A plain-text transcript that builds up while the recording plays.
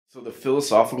So the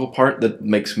philosophical part that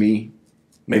makes me,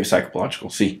 maybe psychological,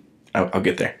 see, I'll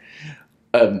get there,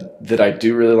 that I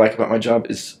do really like about my job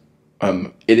is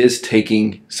it is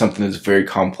taking something that's very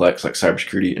complex like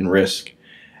cybersecurity and risk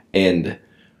and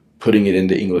putting it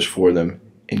into English for them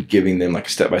and giving them like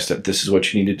step-by-step, this is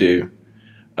what you need to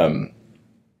do.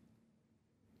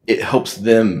 It helps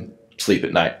them sleep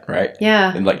at night, right?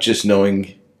 Yeah. And like just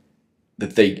knowing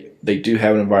that they do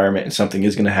have an environment and something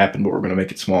is going to happen, but we're going to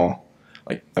make it small.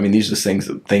 Like, I mean, these are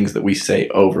the things that we say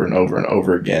over and over and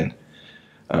over again.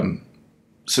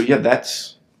 So yeah,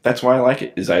 that's why I like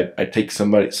it. Is I take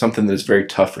something that's very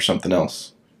tough for something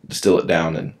else, distill it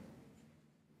down, and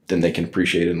then they can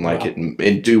appreciate it and like it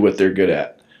and do what they're good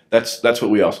at. That's what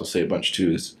we also say a bunch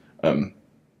too. Is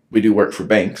we do work for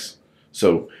banks,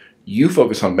 so you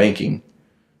focus on banking.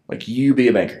 Like, you be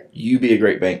a banker, you be a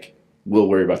great bank. We'll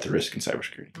worry about the risk in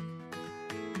cybersecurity.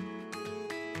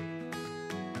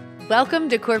 Welcome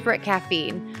to Corporate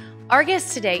Caffeine. Our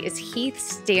guest today is Heath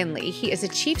Stanley. He is a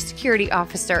chief security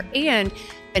officer and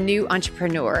a new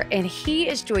entrepreneur, and he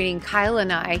is joining Kyle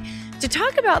and I to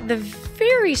talk about the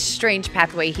very strange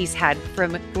pathway he's had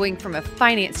from going from a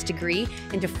finance degree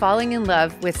into falling in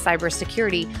love with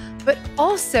cybersecurity, but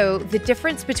also the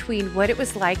difference between what it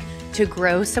was like to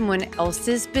grow someone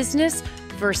else's business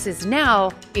versus now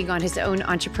being on his own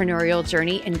entrepreneurial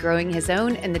journey and growing his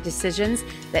own, and the decisions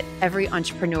that every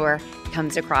entrepreneur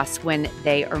comes across when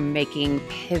they are making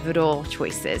pivotal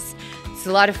choices. It's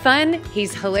a lot of fun.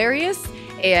 He's hilarious.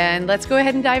 And let's go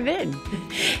ahead and dive in.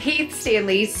 Heath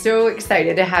Stanley, so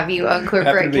excited to have you on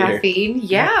Corporate Caffeine.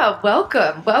 Yeah,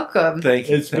 welcome. Thank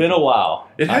you. It's been a while.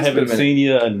 I haven't seen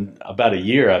you in about a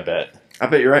year, I bet. I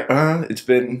bet you're right. It's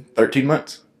been 13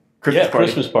 months.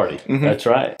 Christmas party. Mm-hmm. That's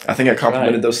right. I think I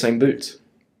complimented those same boots.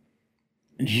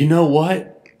 You know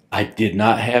what? I did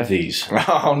not have these.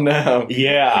 Oh, no.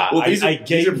 Yeah. Well, these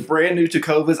are brand new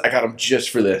Tacovas. I got them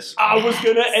just for this. I was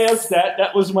going to ask that.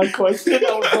 That was my question.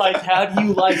 I was like, how do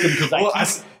you like them?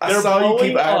 Because I saw you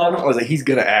keep asking them. I was like, he's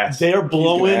going to ask. They're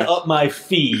blowing up my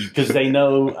feed because they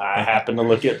know I happen to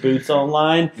look at boots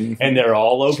online, and they're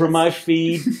all over my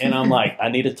feed. And I'm like, I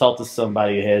need to talk to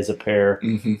somebody who has a pair.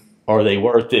 Mm-hmm. Are they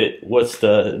worth it? What's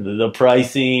the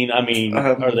pricing? I mean,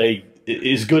 are they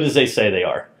as good as they say they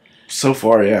are? So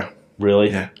far, yeah.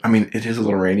 Really? Yeah. I mean, it is a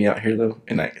little rainy out here, though,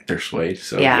 and they're suede,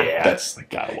 so that's like,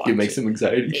 gotta watch it makes them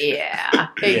anxiety. Yeah,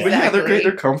 exactly. But yeah, they're great.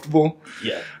 They're comfortable.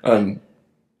 Yeah.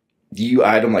 You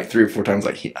eyed them like 3 or 4 times,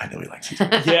 like, I know he likes these.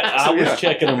 Yeah, I was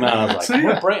checking them out. I was like,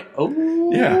 what brand?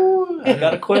 Oh, yeah. I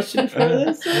got a question for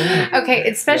this. Okay,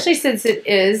 especially since it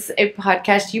is a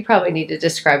podcast, you probably need to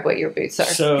describe what your boots are.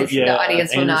 So, yeah, the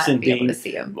audience will Anderson not be able to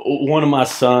see them. One of my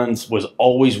sons was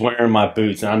always wearing my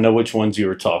boots, and I know which ones you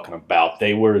were talking about.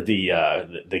 They were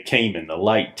the Cayman, the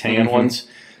light tan ones.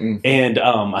 Mm-hmm. And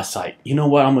I was like, you know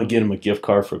what? I'm going to get him a gift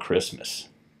card for Christmas.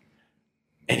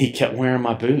 And he kept wearing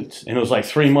my boots. And it was like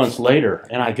 3 months later,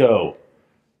 and I go,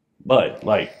 Bud,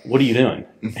 like, what are you doing?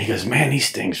 And he goes, man, these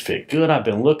things fit good. I've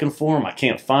been looking for them. I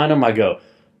can't find them. I go,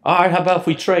 all right, how about if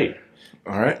we trade?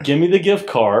 All right. Give me the gift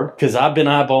card, because I've been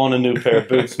eyeballing a new pair of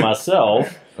boots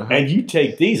myself, and you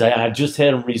take these. I just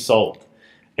had them resold.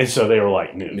 And so they were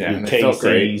like, new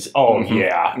KCs. Oh,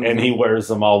 yeah. Mm-hmm. And he wears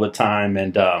them all the time.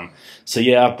 And so,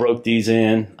 yeah, I broke these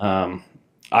in.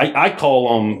 I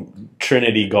call them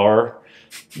Trinity Gar.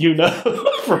 You know,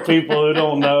 for people who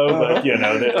don't know, but you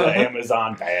know, the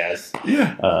Amazon pass,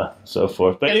 so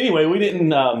forth. But anyway, we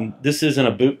didn't. This isn't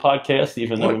a boot podcast,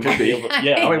 even though we might be able.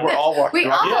 Yeah, I mean, we're all walking. We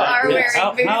all are wearing boots.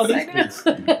 How are these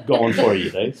boots going for you,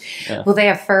 Dave? Yeah. Well, they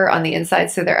have fur on the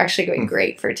inside, so they're actually going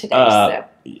great for today.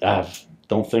 I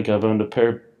don't think I've owned a pair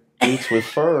of boots with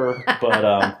fur,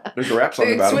 but there's a wrap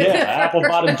on the bottom. Yeah, apple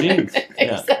bottom jeans. Yeah.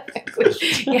 Exactly.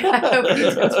 Yeah,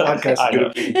 this podcast is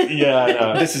going to be. Yeah, I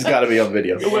know. This has got to be on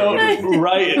video. Well,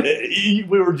 right. We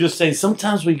were just saying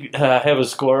sometimes we have a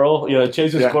squirrel,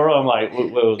 chase a squirrel. I'm like,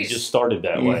 well, we just started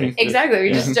that way. Exactly.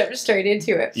 We just jumped straight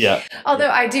into it. Yeah.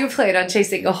 Although I do plan on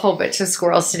chasing a whole bunch of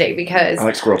squirrels today because I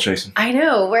like squirrel chasing. I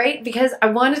know, right? Because I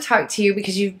want to talk to you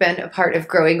because you've been a part of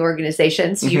growing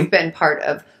organizations. You've been part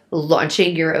of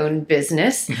launching your own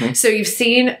business. So you've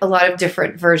seen a lot of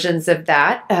different versions of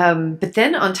that. But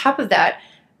then on top of that,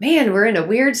 man, we're in a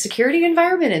weird security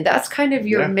environment, and that's kind of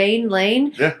your main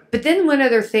lane. Yeah. But then one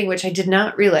other thing, which I did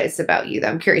not realize about you that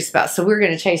I'm curious about, so we're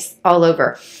going to chase all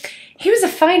over. He was a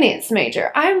finance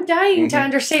major. I'm dying to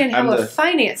understand how a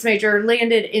finance major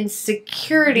landed in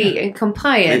security and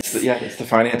compliance. It's the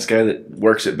finance guy that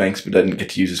works at banks but doesn't get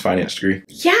to use his finance degree.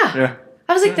 Yeah.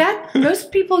 I was like, that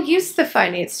most people use the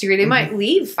finance degree. They might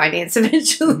leave finance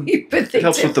eventually, but they it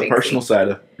helps with the personal side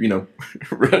of,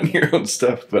 running your own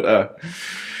stuff. But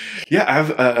Yeah, I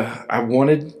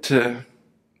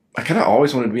kind of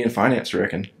always wanted to be in finance, I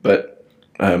reckon, but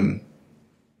got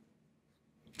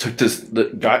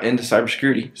into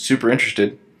cybersecurity, super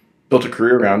interested, built a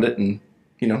career around it, and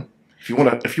if you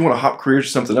want to hop careers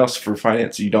to something else for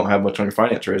finance, you don't have much on your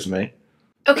finance resume.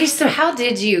 Okay, so how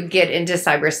did you get into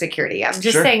cybersecurity? I'm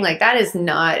just saying, like, that is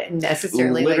not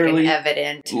necessarily like an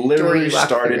evident. Literally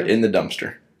started in the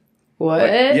dumpster. What?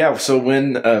 Yeah. So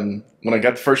when I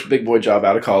got the first big boy job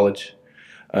out of college,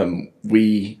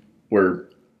 we were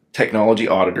technology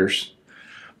auditors,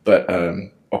 but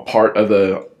a part of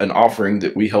an offering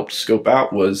that we helped scope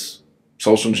out was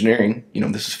social engineering.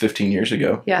 This is 15 years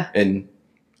ago. Yeah. And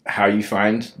how you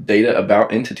find data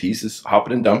about entities is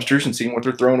hopping in dumpsters and seeing what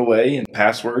they're throwing away and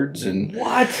passwords and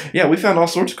what? Yeah, we found all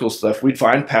sorts of cool stuff. We'd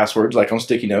find passwords like on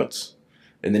sticky notes,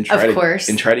 and then try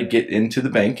to get into the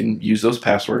bank and use those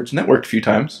passwords, and that worked a few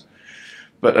times.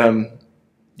 But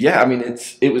yeah, I mean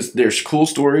there's cool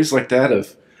stories like that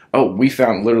of we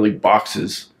found literally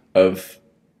boxes of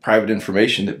private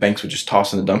information that banks would just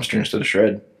toss in the dumpster instead of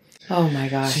shred. Oh my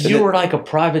gosh! So you were like a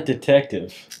private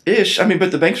detective. Ish. I mean,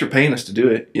 but the banks were paying us to do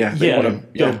it. Yeah. They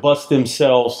want to bust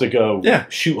themselves to go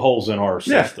shoot holes in our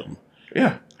system.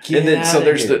 Yeah. And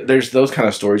then there's those kind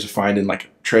of stories of finding like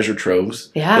treasure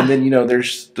troves. Yeah. And then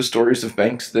there's the stories of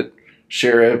banks that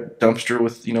share a dumpster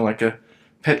with like a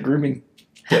pet grooming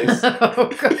place. Oh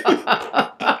God.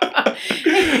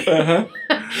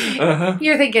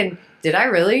 You're thinking, did I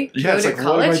really go to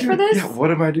college for this? Yeah.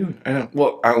 What am I doing? I know.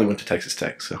 Well, I only went to Texas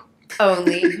Tech, so.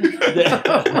 Only.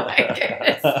 Oh my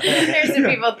goodness. There's some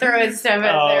people throwing stuff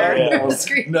at their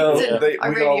screens. No, we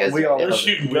all are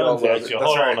shooting guns at you.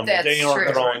 Hold on a minute. They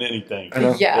aren't throwing anything.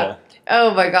 Yeah.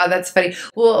 Oh my God, that's funny.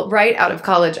 Well, right out of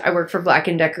college, I worked for Black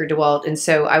 & Decker DeWalt, and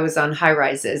so I was on high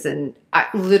rises, and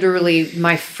literally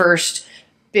my first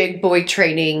big boy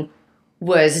training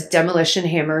was demolition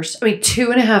hammers. I mean,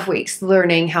 2.5 weeks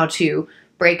learning how to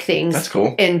break things. That's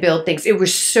cool. And build things. It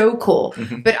was so cool.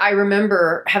 Mm-hmm. But I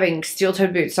remember having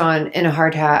steel-toed boots on and a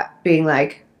hard hat being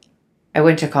like, I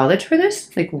went to college for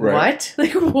this? Like, what?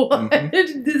 Like, what?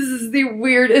 Mm-hmm. This is the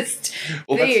weirdest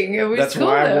thing. That's cool,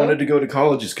 why I wanted to go to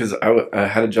college, is because I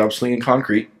had a job slinging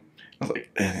concrete. I was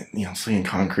like, slinging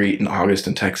concrete in August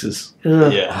in Texas.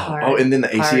 Ugh, yeah. Hard, oh, and then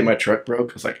the AC in my truck broke.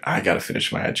 I was like, I got to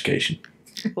finish my education.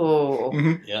 Oh,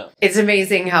 mm-hmm. Yeah. It's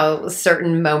amazing how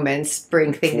certain moments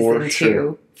bring things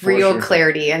into real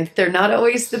clarity, and they're not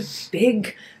always the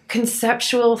big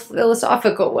conceptual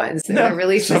philosophical ones. They're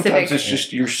really specific. Sometimes it's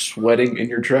just you're sweating in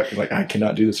your truck. You're like, I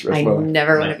cannot do this the rest of my life. I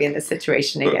never want to be in this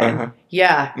situation again.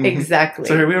 Yeah, mm-hmm. Exactly.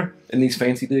 So here we are in these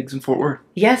fancy digs in Fort Worth.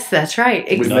 Yes, that's right.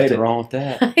 There's nothing wrong with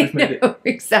that. I know,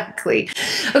 exactly.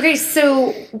 Okay,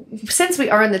 so since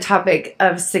we are on the topic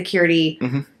of security,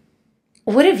 mm-hmm.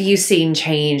 What have you seen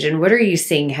change, and what are you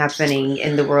seeing happening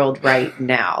in the world right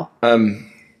now?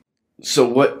 So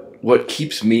what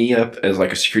keeps me up as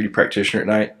like a security practitioner at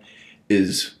night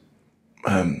is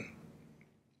not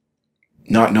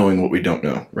knowing what we don't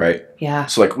know, right? Yeah.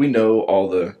 So like we know all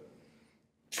the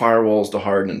firewalls to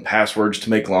harden and passwords to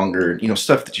make longer,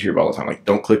 stuff that you hear about all the time, like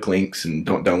don't click links and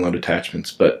don't download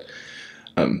attachments, but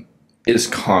it is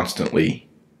constantly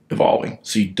evolving.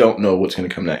 So you don't know what's going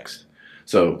to come next.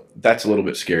 So that's a little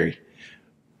bit scary.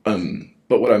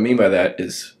 But what I mean by that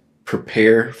is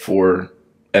prepare for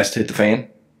S to hit the fan.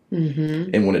 Mm-hmm.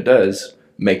 And when it does,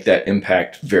 make that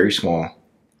impact very small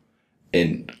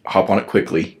and hop on it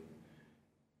quickly.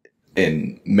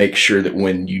 And make sure that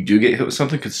when you do get hit with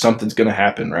something, because something's going to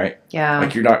happen, right? Yeah.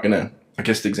 Like you're not going to, I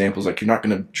guess the example is like you're not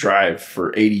going to drive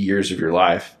for 80 years of your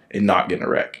life and not get in a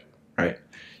wreck, right?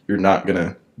 You're not going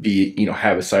to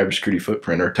have a cybersecurity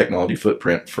footprint or a technology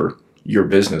footprint for your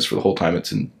business for the whole time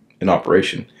it's in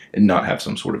operation and not have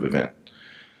some sort of event.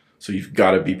 So you've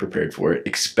got to be prepared for it,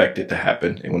 expect it to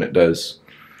happen, and when it does,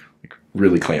 like,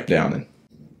 really clamp down and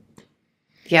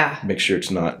make sure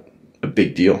it's not a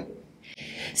big deal.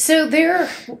 So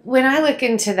when I look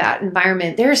into that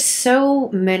environment, there's so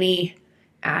many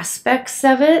aspects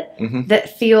of it mm-hmm.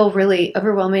 that feel really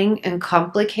overwhelming and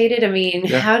complicated. I mean,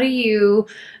 how do you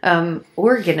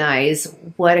organize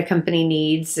what a company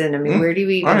needs? And I mean, where do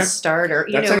we even start? Or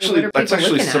that's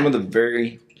actually some of the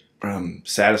very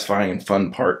satisfying and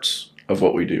fun parts of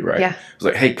what we do, right? Yeah. It's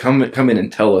like, hey, come in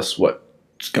and tell us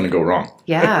what's going to go wrong.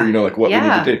 Yeah. or, like what we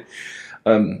need to do.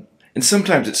 And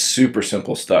sometimes it's super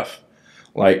simple stuff.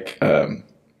 Like, an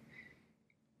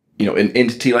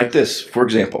entity like this, for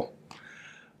example.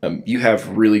 You have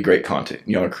really great content.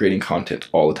 You're creating content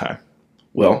all the time.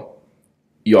 Well,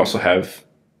 you also have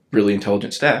really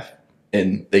intelligent staff,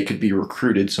 and they could be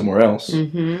recruited somewhere else.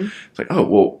 Mm-hmm. It's like, oh,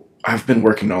 well, I've been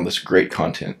working on this great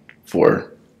content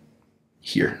for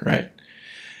here, right?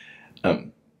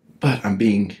 But I'm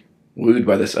being wooed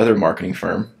by this other marketing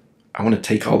firm. I want to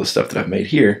take all the stuff that I've made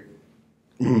here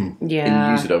and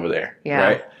use it over there,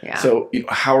 right? Yeah. So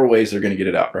how are ways they're going to get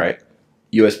it out, right?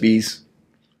 USBs.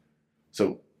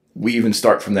 So we even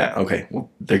start from that. Okay, well,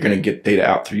 they're going to get data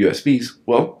out through USBs.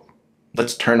 Well,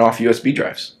 let's turn off USB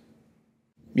drives,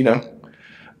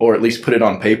 or at least put it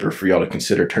on paper for y'all to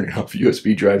consider turning off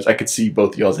USB drives. I could see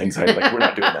both y'all's anxiety. Like, we're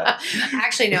not doing that.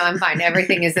 Actually, no, I'm fine.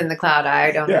 Everything is in the cloud.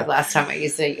 I don't know the last time I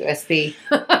used a USB.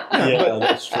 Yeah,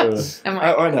 that's true. I'm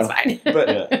like, I know. Fine.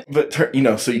 But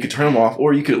so you could turn them off,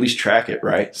 or you could at least track it,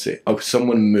 right? Say, oh,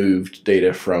 someone moved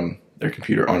data from their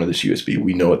computer onto this USB.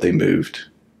 We know what they moved.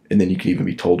 And then you can even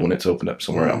be told when it's opened up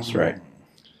somewhere else, right?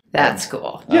 That's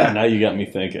cool. Yeah. Now you got me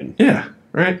thinking. Yeah,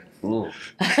 right? Well,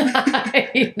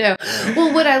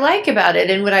 what I like about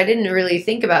it and what I didn't really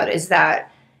think about is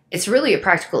that it's really a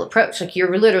practical approach. Like,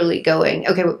 you're literally going,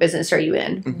 okay, what business are you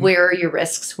in? Mm-hmm. Where are your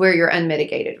risks? Where are your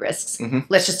unmitigated risks? Mm-hmm.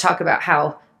 Let's just talk about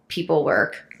how people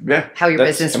work, how your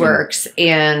business works,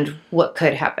 and what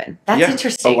could happen. That's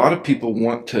interesting. A lot of people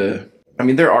want to,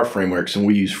 there are frameworks, and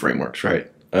we use frameworks, right?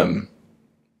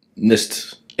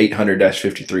 NIST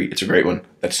 800-53. It's a great one.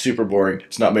 That's super boring.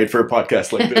 It's not made for a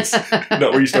podcast like this.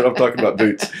 Not where you start off talking about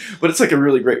boots. But it's like a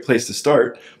really great place to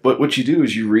start. But what you do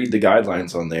is you read the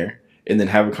guidelines on there and then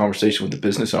have a conversation with the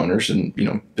business owners and,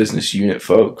 business unit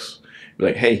folks. You're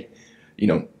like, hey,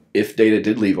 if data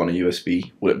did leave on a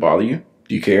USB, would it bother you?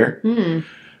 Do you care? Mm.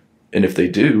 And if they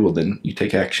do, well, then you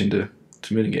take action to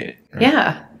mitigate it. Right?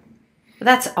 Yeah.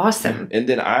 That's awesome. And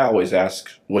then I always ask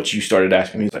what you started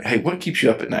asking me. Like, hey, what keeps you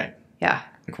up at night? Yeah.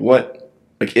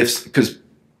 Because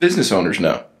business owners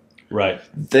know. Right.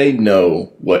 They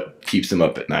know what keeps them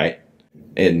up at night.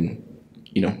 And,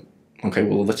 okay,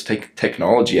 well, let's take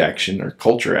technology action or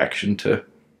culture action to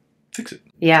fix it.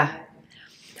 Yeah.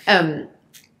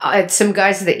 Some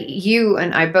guys that you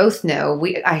and I both know,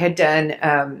 I had done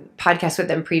podcasts with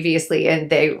them previously, and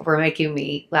they were making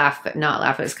me laugh, but not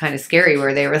laugh. It was kind of scary,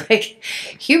 where they were like,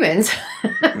 humans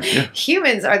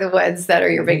are the ones that are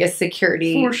your biggest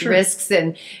security risks.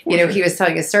 And, he was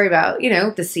telling a story about,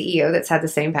 the CEO that's had the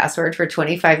same password for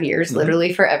 25 years,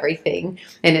 literally for everything.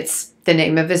 And it's the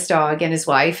name of his dog and his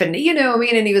wife. And,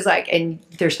 and he was like, and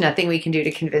there's nothing we can do to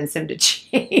convince him to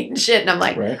change it. And I'm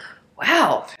like,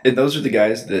 wow. And those are the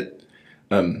guys that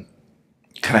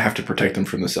kind of have to protect them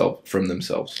from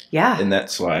themselves. Yeah. And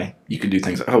that's why you can do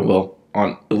things like,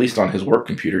 at least on his work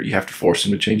computer, you have to force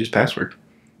him to change his password.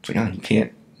 It's like, you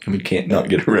can't not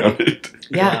get around it.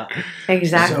 Yeah,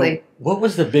 exactly. So what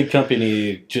was the big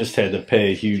company just had to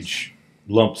pay a huge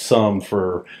lump sum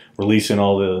for releasing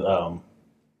all the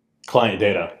client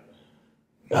data?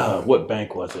 What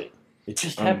bank was it? It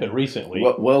just happened recently.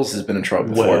 Wells has been in trouble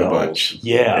before a bunch.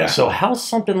 Yeah. So how's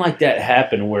something like that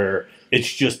happen where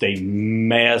it's just a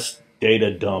mass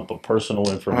data dump of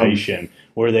personal information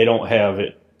where they don't have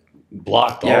it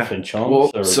blocked off in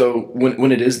chunks? Well, so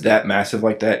when it is that massive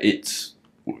like that, it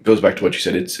goes back to what you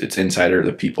said. It's insider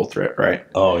the people threat, right?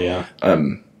 Oh yeah.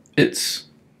 It's,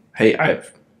 hey,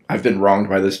 I've been wronged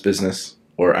by this business,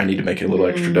 or I need to make it a little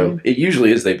extra dough. It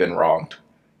usually is they've been wronged,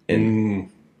 and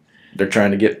they're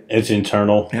trying to get. It's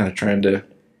internal. Yeah, they're trying to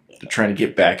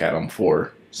get back at them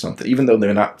for something, even though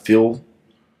they not feel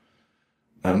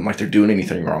like they're doing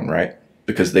anything wrong, right?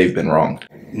 Because they've been wronged.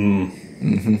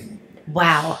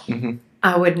 Wow.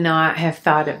 I would not have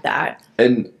thought of that.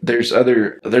 And there's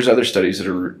other studies that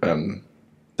are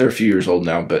they're a few years old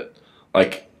now, but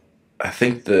like I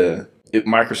think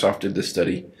Microsoft did this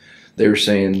study. They were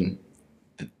saying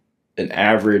that an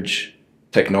average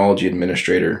technology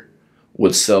administrator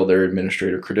would sell their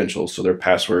administrator credentials, so their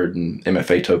password and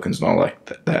MFA tokens and all like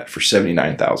that for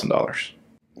 $79,000.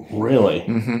 Really?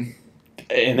 Mm-hmm.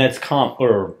 And that's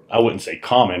or I wouldn't say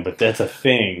common, but that's a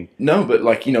thing. No, but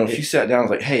like, if you sat down and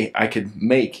was like, hey, I could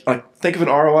make, like, think of an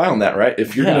ROI on that, right?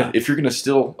 If you're gonna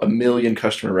steal 1 million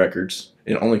customer records,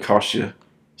 it only costs you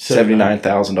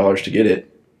 $79,000 to get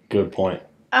it. Good point.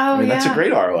 Oh, that's a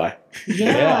great ROI.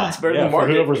 Yeah. It's better than the market.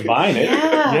 For whoever's buying it.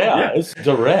 Yeah, it's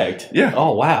direct. Yeah.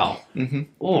 Oh, wow. Mm-hmm.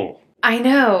 Oh. I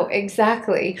know,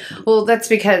 exactly. Well, that's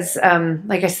because,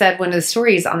 like I said, one of the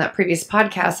stories on that previous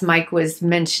podcast, Mike was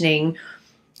mentioning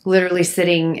literally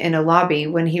sitting in a lobby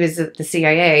when he was at the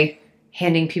CIA,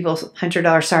 handing people $100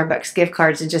 Starbucks gift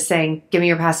cards and just saying, give me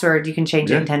your password, you can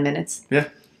change it in 10 minutes. Yeah.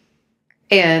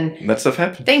 And that stuff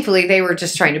happened. Thankfully, they were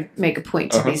just trying to make a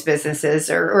point to these businesses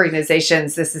or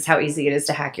organizations. This is how easy it is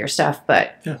to hack your stuff.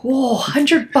 But,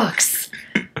 $100.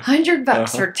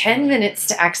 $100 for 10 minutes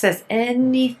to access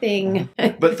anything.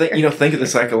 But think of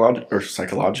the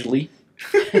psychologically,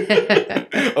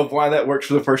 of why that works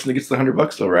for the person that gets the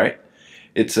 $100 though, right?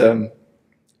 It's do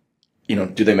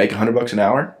they make $100 an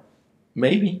hour?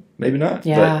 Maybe not.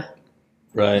 Yeah.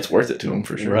 Right. It's worth it to them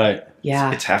for sure. Right.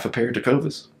 Yeah. It's half a pair of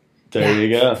Tacovas. There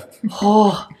you go.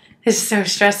 Oh, it's so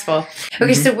stressful.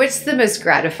 Okay, so what's the most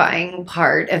gratifying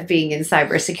part of being in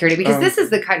cybersecurity? Because this is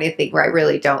the kind of thing where I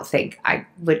really don't think I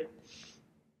would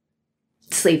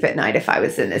sleep at night if I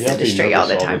was in this industry all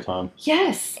the time.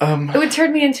 Yes. It would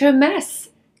turn me into a mess.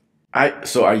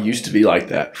 I used to be like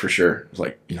that for sure. It was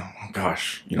like, oh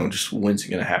gosh, just when's it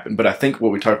going to happen? But I think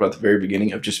what we talked about at the very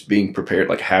beginning of just being prepared,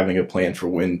 like having a plan for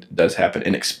when it does happen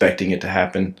and expecting it to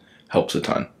happen helps a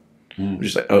ton.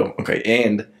 Just like, oh, okay.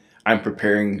 And I'm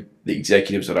preparing the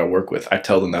executives that I work with. I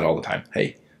tell them that all the time.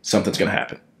 Hey, something's going to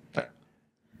happen.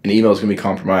 An email is going to be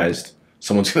compromised.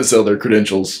 Someone's going to sell their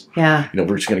credentials. Yeah.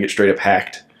 We're just going to get straight up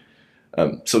hacked.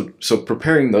 So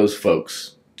preparing those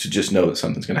folks to just know that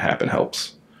something's going to happen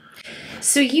helps.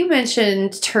 So you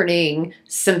mentioned turning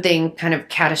something kind of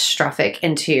catastrophic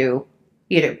into,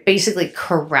 basically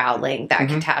corralling that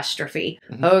catastrophe.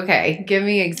 Okay, give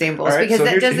me examples, right, because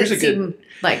that doesn't seem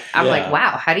like, I'm like,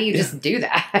 wow, how do you just do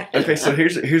that? Okay, so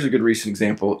here's a good recent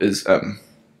example is I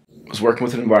was working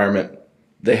with an environment.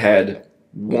 They had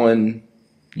one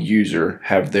user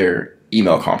have their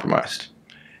email compromised.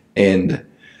 And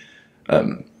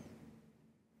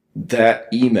that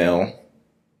email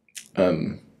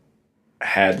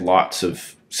had lots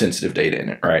of sensitive data in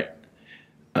it, right?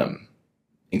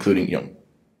 Including,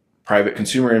 private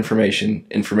consumer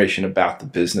information about the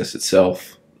business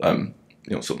itself, so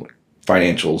like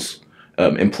financials,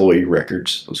 employee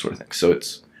records, those sort of things. So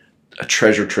it's a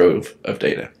treasure trove of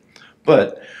data.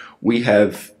 But we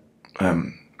have,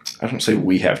 I don't say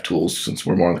we have tools since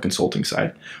we're more on the consulting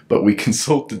side, but we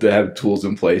consulted to have tools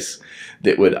in place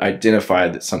that would identify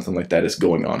that something like that is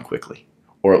going on quickly,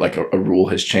 or like a rule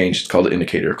has changed. It's called an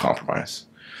indicator of compromise.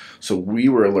 So we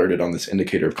were alerted on this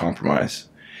indicator of compromise,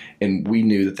 and we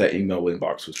knew that email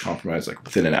inbox was compromised like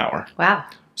within an hour. Wow.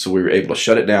 So we were able to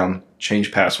shut it down,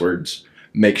 change passwords,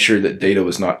 make sure that data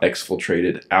was not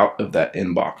exfiltrated out of that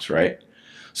inbox, right?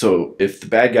 So if the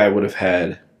bad guy would have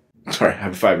had, sorry, I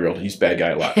have a 5-year-old, he's bad guy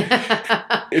a lot.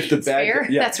 If the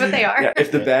that's what they are. Yeah,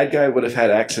 if the bad guy would have had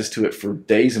access to it for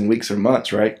days and weeks or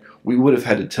months, right? We would have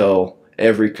had to tell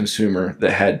every consumer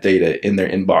that had data in their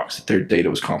inbox that their data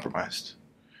was compromised.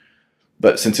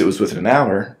 But since it was within an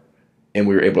hour and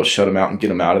we were able to shut them out and get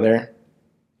them out of there,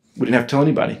 we didn't have to tell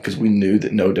anybody because we knew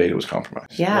that no data was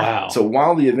compromised. Yeah. Wow. So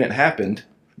while the event happened,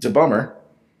 it's a bummer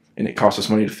and it cost us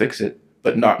money to fix it,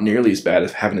 but not nearly as bad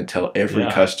as having to tell every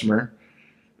customer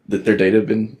that their data had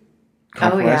been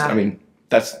compromised. Oh, yeah. I mean,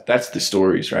 that's the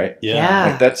stories, right?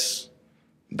 Yeah. Like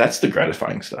that's the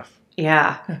gratifying stuff.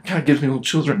 Yeah. God gives me little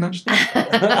children. Not just like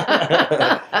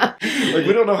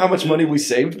we don't know how much money we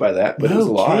saved by that, but it was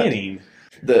a lot. Kidding.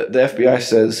 The FBI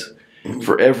says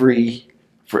for every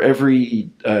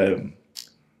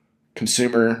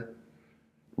consumer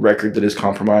record that is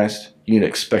compromised, you need to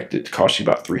expect it to cost you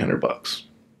about $300.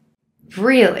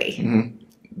 Really? Mm-hmm.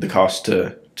 The cost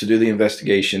to do the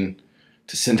investigation,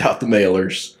 to send out the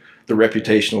mailers, the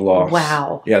reputational loss.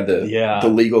 Wow. Yeah, the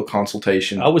legal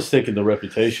consultation. I was thinking the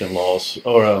reputation loss,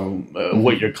 or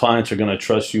what your clients are going to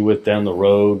trust you with down the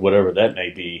road, whatever that may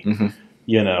be.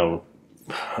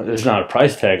 There's not a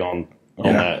price tag on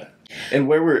that. And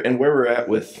where we're at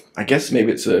with, I guess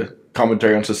maybe it's a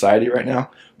commentary on society right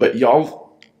now, but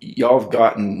y'all have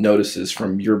gotten notices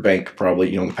from your bank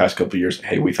probably, in the past couple of years.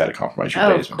 Hey, we've had a compromise. Your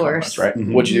data's been compromised, right?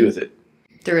 Mm-hmm. What'd you do with it?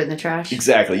 Threw it in the trash.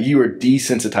 Exactly. You were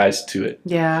desensitized to it.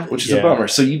 Yeah. Which is a bummer.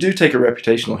 So you do take a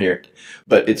reputational hit,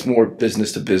 but it's more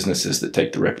business to businesses that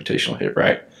take the reputational hit,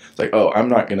 right? It's like, oh, I'm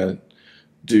not going to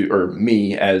do, or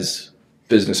me as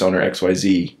business owner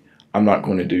XYZ, I'm not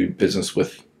going to do business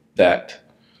with that,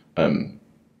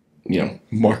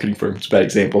 marketing firm. It's a bad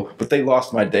example, but they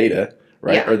lost my data,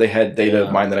 right? Yeah. Or they had data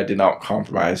of mine that I did not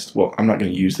compromise. Well, I'm not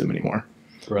going to use them anymore.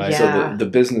 Right. Yeah. So the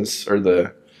business or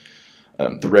the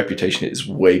reputation is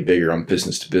way bigger on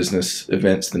business to business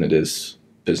events than it is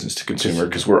business to consumer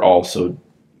because we're all so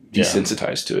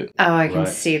desensitized to it. Oh, I can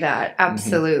see that.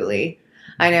 Absolutely.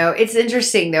 Mm-hmm. I know. It's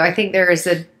interesting though. I think there is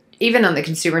even on the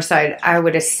consumer side, I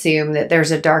would assume that there's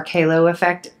a dark halo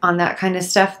effect on that kind of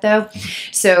stuff though.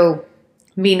 So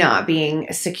me not being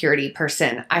a security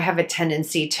person, I have a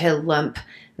tendency to lump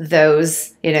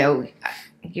those,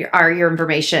 your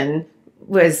information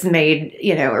was made,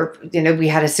 we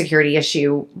had a security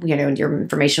issue, and your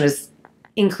information was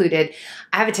included.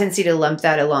 I have a tendency to lump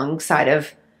that alongside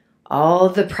of all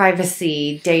the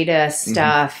privacy data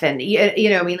stuff. Mm-hmm. And,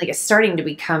 it's starting to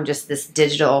become just this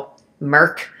digital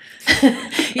murk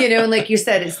And like you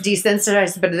said, it's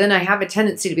desensitized, but then I have a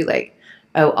tendency to be like,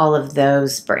 oh, all of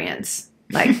those brands,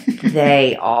 like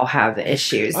they all have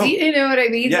issues. Oh. You know what I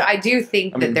mean? Yeah. So I do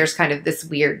think that there's kind of this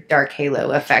weird dark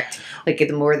halo effect. Like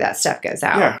the more that stuff goes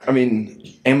out. Yeah. I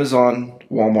mean, Amazon,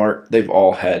 Walmart, they've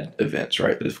all had events,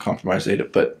 right, that have compromised data,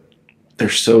 but they're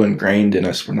so ingrained in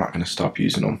us, we're not going to stop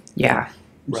using them. Yeah.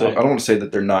 Right. So I don't want to say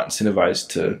that they're not incentivized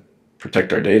to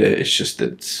protect our data. It's just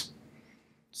that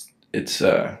it's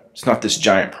not this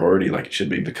giant priority like it should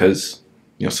be, because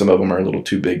some of them are a little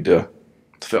too big to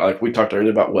feel like. We talked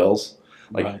earlier about wells.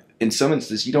 Like in some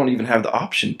instances, you don't even have the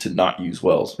option to not use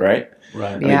wells, right?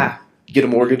 Right. I mean, you get a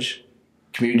mortgage,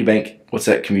 community bank. What's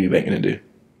that community bank going to do?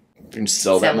 You can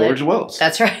sell that mortgage to wells.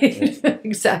 That's right. Yeah.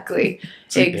 Exactly.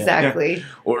 Exactly. Yeah.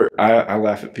 Or I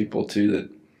laugh at people too that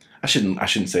I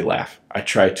shouldn't say laugh. I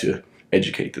try to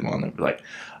educate them on it. Like,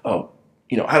 oh,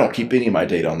 I don't keep any of my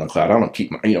data on the cloud. I don't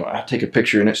keep I take a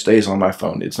picture and it stays on my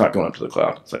phone. It's not going up to the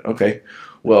cloud. It's like, okay,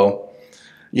 well,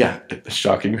 yeah, it's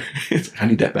shocking. I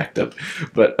need that backed up.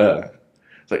 But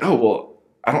it's like, oh, well,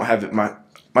 I don't have it. My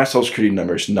social security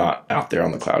number is not out there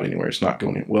on the cloud anywhere. It's not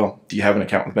going in. Well, do you have an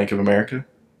account with Bank of America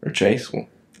or Chase? Well,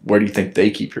 where do you think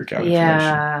they keep your account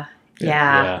information?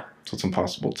 Yeah. So it's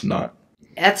impossible to not.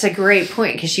 That's a great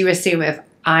point, because you assume if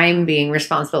I'm being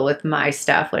responsible with my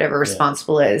stuff, whatever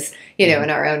responsible is, in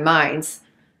our own minds.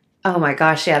 Oh my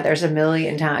gosh, yeah, there's a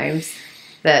million times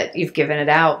that you've given it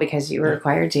out because you were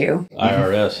required to.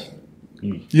 IRS.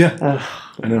 Yeah.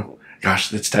 I know.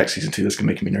 Gosh, it's tax season too. This can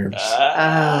make me nervous.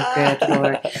 Oh, good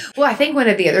Lord. Well, I think one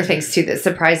of the other things too that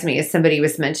surprised me is somebody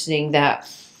was mentioning that,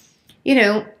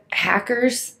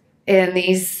 hackers and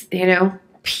these,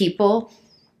 people,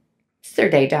 it's their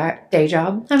day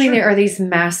job. I mean, there are these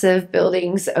massive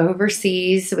buildings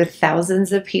overseas with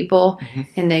thousands of people,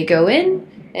 and they go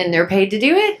in and they're paid to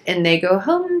do it, and they go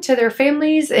home to their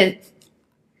families. And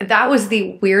that was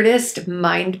the weirdest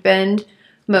mind bend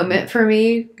moment for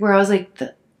me, where I was like,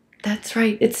 that's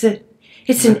right. It's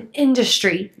an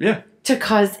industry to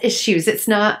cause issues. It's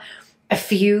not a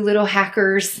few little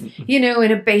hackers, in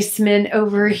a basement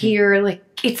over here. Like,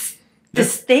 it's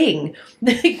this thing,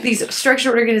 these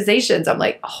structured organizations. I'm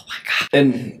like, oh my God.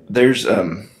 And there's,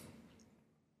 so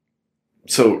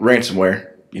ransomware,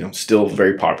 still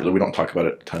very popular. We don't talk about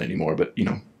it a ton anymore, but,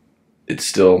 it's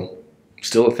still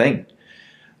a thing.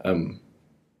 And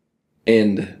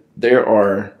there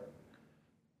are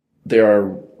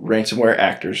ransomware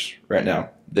actors right now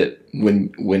that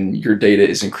when your data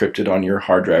is encrypted on your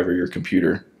hard drive or your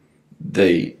computer,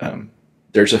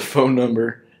 there's a phone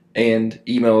number and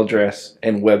email address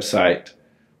and website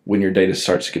when your data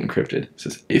starts to get encrypted. It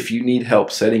says, if you need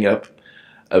help setting up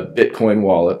a Bitcoin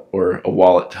wallet or a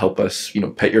wallet to help us,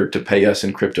 pay us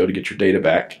in crypto to get your data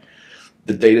back,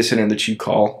 the data center that you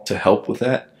call to help with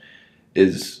that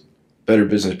is Better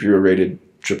Business Bureau rated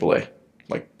AAA.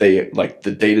 Like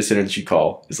the data center that you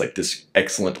call is like this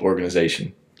excellent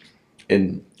organization.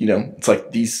 And, it's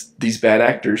like these bad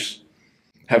actors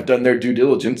have done their due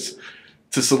diligence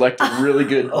to select a really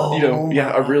good,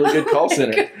 a really good call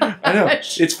center. I know.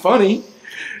 It's funny.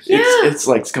 Yeah. It's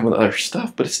like some of the other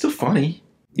stuff, but it's still funny.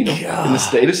 In this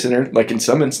data center, like in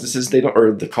some instances, they don't,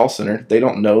 or the call center, they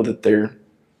don't know that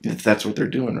that's what they're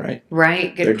doing, right?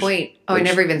 Right. Good point. I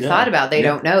never even thought about they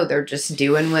don't know. They're just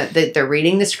doing they're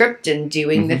reading the script and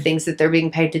doing the things that they're being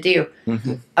paid to do.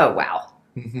 Oh, wow.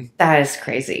 That is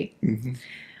crazy.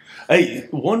 Hey,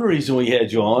 one reason we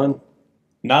had you on,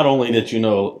 not only that you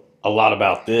know a lot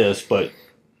about this, but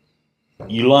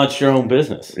you launched your own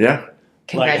business. Yeah.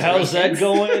 Like, how's that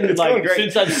going? It's like, going great.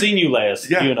 Since I've seen you last,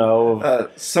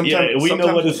 sometimes we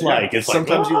know what it's like. It's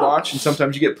sometimes you launch and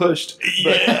sometimes you get pushed.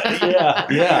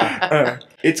 Yeah.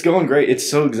 It's going great. It's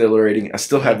so exhilarating. I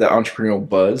still have that entrepreneurial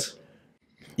buzz.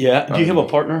 Yeah. Do you have a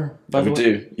partner, by the way? We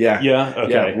do. Yeah. Yeah.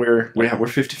 Okay. Yeah, we're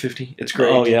 50-50. It's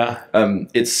great. Oh, yeah.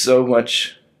 It's so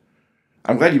much.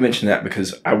 I'm glad you mentioned that,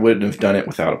 because I wouldn't have done it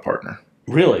without a partner.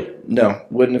 Really? No,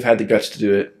 wouldn't have had the guts to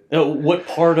do it. What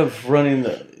part of running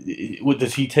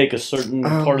does he take a certain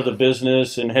part of the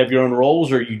business and have your own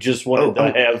roles, or you just wanted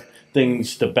to have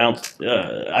things to bounce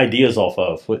ideas off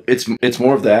of? It's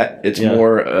more of that. It's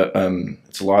more.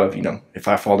 It's a lot of if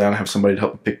I fall down, I have somebody to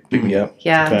help pick me up.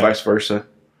 Yeah. And vice versa.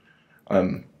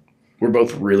 We're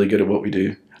both really good at what we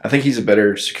do. I think he's a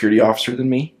better security officer than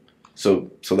me, so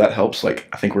that helps. Like,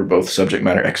 I think we're both subject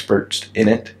matter experts in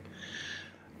it.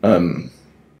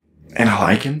 And I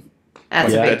like him.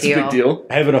 That's a big deal.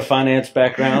 Having a finance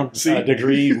background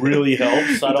degree really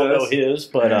helps. I don't know his,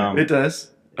 but it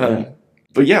does.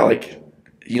 But yeah,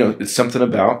 it's something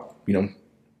about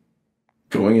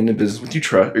going into business with you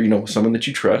trust, or someone that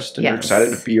you trust and you're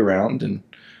excited to be around, and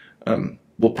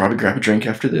we'll probably grab a drink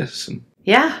after this. And,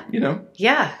 yeah.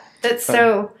 Yeah. That's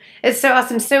it's so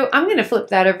awesome. So I'm going to flip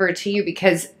that over to you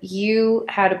because you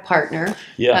had a partner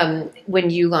when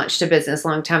you launched a business a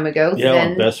long time ago. Yeah,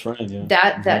 my best friend.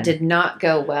 Yeah. That did not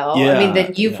go well. Yeah, I mean,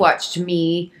 then you've watched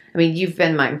me. I mean, you've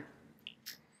been my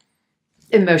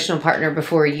emotional partner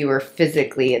before you were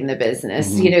physically in the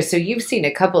business. So you've seen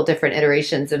a couple different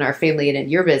iterations in our family and in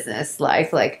your business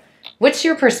life. Like, what's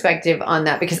your perspective on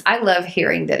that? Because I love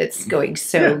hearing that it's going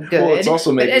so good. Well, it's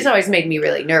also but it's always made me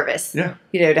really nervous. Yeah.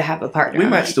 To have a partner. We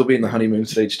might still be in the honeymoon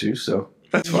stage too, so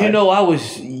that's fine. I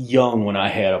was young when I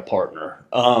had a partner,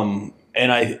 and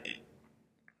I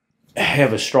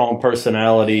have a strong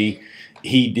personality.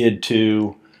 He did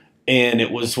too. And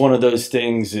it was one of those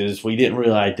things is we didn't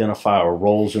really identify our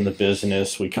roles in the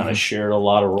business. We kind of shared a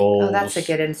lot of roles. Oh, that's a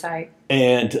good insight.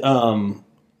 And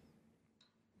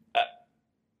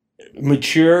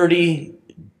maturity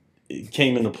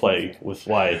came into play with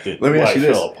why it did. Let me ask you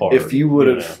this: apart, if you would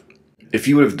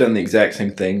have done the exact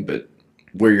same thing, but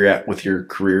where you're at with your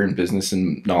career and business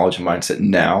and knowledge and mindset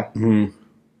now,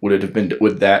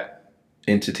 would that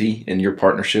entity and your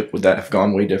partnership, would that have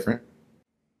gone way different?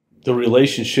 The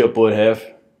relationship would have.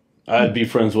 I'd be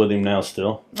friends with him now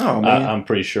still. Oh, man. I'm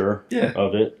pretty sure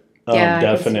of it.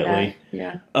 Definitely.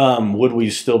 Yeah. Would we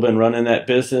still been running that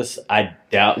business? I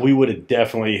doubt. We would have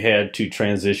definitely had to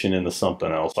transition into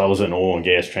something else. I was in oil and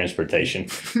gas transportation,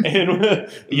 and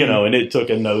and it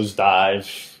took a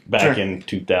nosedive back in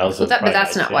 2000. But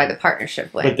that's not why the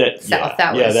partnership went south.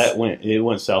 It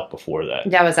went south before that.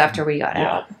 That was after we got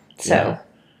out. So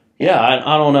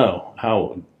I don't know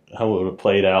how it would have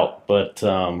played out, but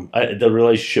the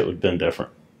relationship would have been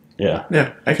different.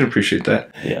 Yeah, I can appreciate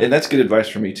that, and that's good advice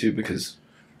for me too because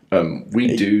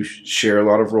we do share a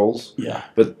lot of roles. Yeah,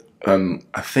 but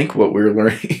I think what we're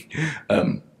learning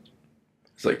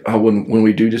is like when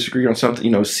we do disagree on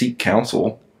something, seek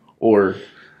counsel, or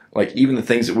like even the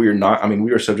things that we are not. I mean,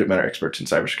 we are subject matter experts in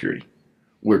cybersecurity.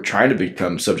 We're trying to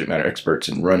become subject matter experts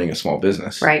in running a small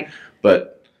business, right?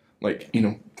 But like,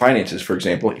 finances, for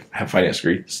example, you have finance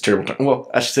degree. It's a terrible term.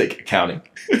 Well, I should say accounting.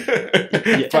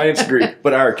 Finance degree.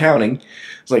 But our accounting,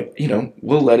 it's like,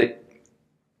 we'll let it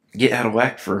get out of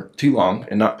whack for too long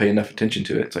and not pay enough attention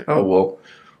to it. It's like, oh, well,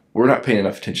 we're not paying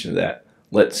enough attention to that.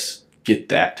 Let's get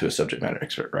that to a subject matter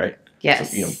expert, right?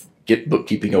 Yes. So, get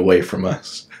bookkeeping away from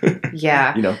us.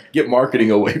 Yeah. Get marketing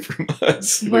away from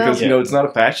us because, it's not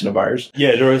a passion of ours.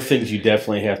 Yeah, there are things you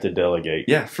definitely have to delegate.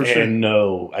 Yeah, for sure. And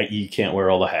no, you can't wear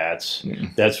all the hats.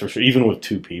 Mm-hmm. That's for sure. Even with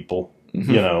two people,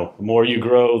 the more you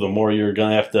grow, the more you're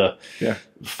going to have to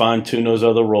fine tune those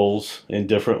other roles in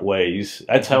different ways.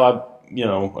 That's how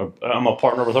I'm a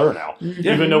partner with her now. Mm-hmm.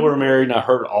 Even though we're married and I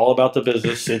heard all about the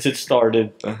business since it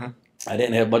started. I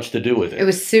didn't have much to do with it. It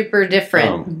was super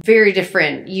different, very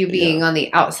different. You being on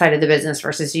the outside of the business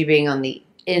versus you being on the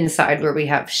inside, where we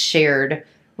have shared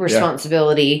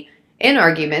responsibility and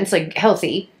arguments, like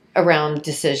healthy, around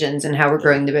decisions and how we're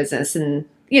growing the business and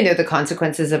the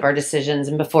consequences of our decisions.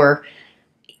 And before,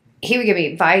 he would give me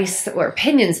advice or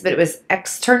opinions, but it was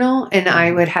external, and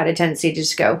I would had a tendency to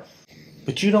just go,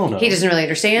 "But you don't know." He doesn't really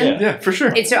understand. Yeah, for sure.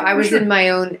 And so I was in my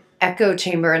own echo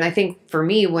chamber. And I think for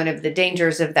me, one of the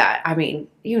dangers of that, I mean,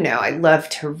 I love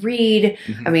to read.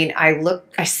 I mean,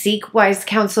 I seek wise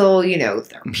counsel,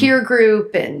 peer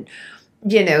group and,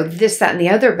 this, that, and the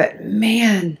other. But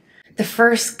man, the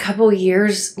first couple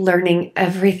years learning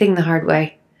everything the hard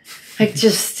way, like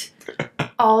just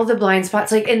all the blind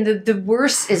spots, like, and the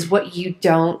worst is what you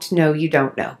don't know,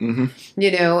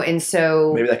 and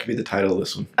so maybe that could be the title of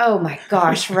this one. Oh my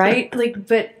gosh. Right.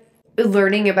 But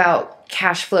learning about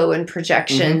cash flow and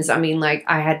projections. I mean, I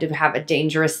had to have a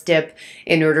dangerous dip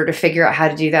in order to figure out how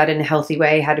to do that in a healthy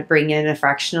way, how to bring in a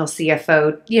fractional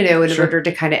CFO, in order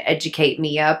to kind of educate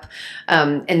me up.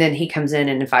 And then he comes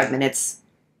in 5 minutes,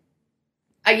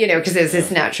 because it's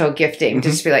his natural gifting to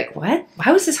just be like, what?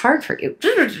 Why was this hard for you?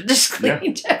 Just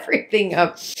cleaned everything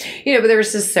up. But there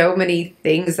was just so many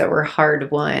things that were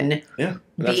hard won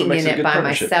being in it by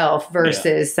myself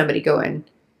versus somebody going,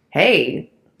 hey,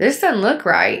 this doesn't look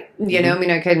right. I mean,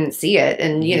 I couldn't see it.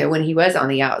 And, when he was on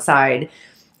the outside,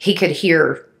 he could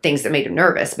hear things that made him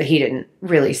nervous, but he didn't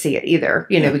really see it either,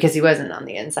 because he wasn't on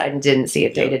the inside and didn't see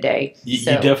it day to day. You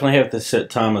definitely have to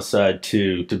set time aside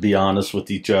to be honest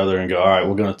with each other and go, all right,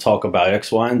 we're going to talk about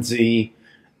X, Y, and Z.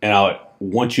 And I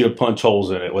want you to punch holes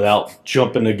in it without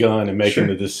jumping the gun and making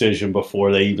the decision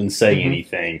before they even say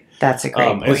anything. That's a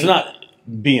great point. It's not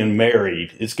being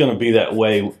married. It's going to be that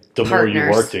way the more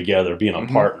you work together, being a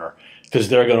partner, because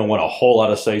they're going to want a whole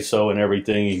lot of say so and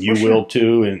everything, and you will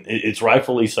too, and it's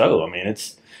rightfully so. I mean,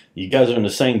 you guys are in the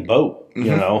same boat,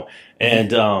 you know, and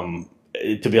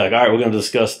to be like, all right, we're going to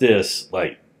discuss this.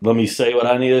 Like, let me say what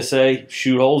I need to say,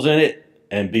 shoot holes in it,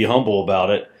 and be humble about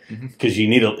it. Because you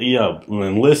need to, you know,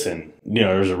 and listen. You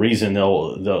know, there's a reason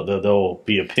they'll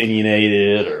be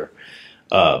opinionated or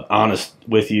honest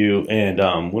with you.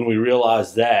 And when we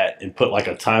realized that and put like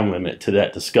a time limit to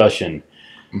that discussion,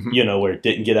 you know, where it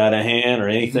didn't get out of hand or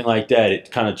anything like that,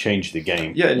 it kind of changed the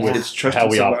game. Yeah, it's trusting how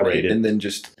we operated, and then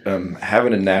just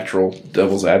having a natural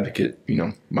devil's advocate, you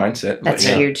know, mindset. That's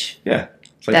huge. Yeah,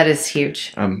 like, that is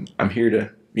huge. I'm here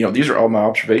to, you know, these are all my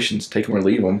observations. Take them or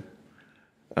leave them.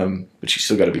 But you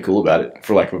still got to be cool about it,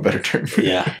 for lack of a better term.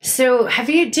 Yeah. So,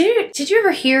 did you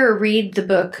ever hear or read the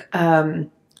book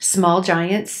Small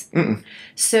Giants? Mm-mm.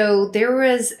 So there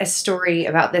was a story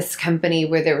about this company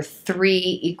where there were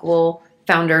 3 equal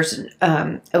founders,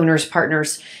 owners,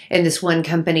 partners in this one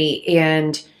company,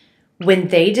 and when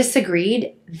they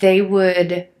disagreed, they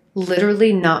would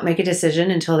literally not make a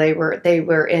decision until they were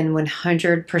in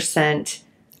 100%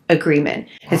 agreement.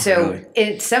 And so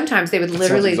sometimes they would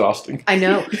literally, exhausting. I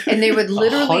know, and they would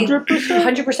literally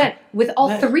 100% with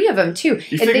all 3 of them too.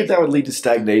 You figured that would lead to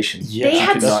stagnation. They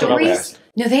had stories.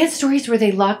 No, they had stories where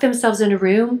they locked themselves in a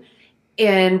room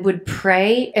and would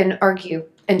pray and argue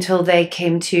until they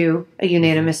came to a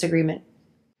unanimous agreement.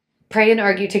 Pray and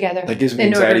argue together. That gives me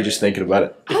anxiety just thinking about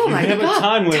it. Oh my God. If you have a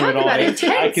time limit on it,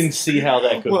 I can see how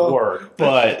that could work.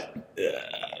 But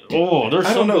there's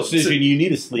some decision you need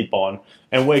to sleep on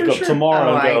and wake up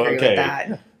tomorrow and go, I agree with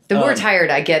that. The more tired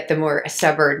I get, the more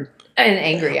stubborn and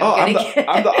angry I'm going to get.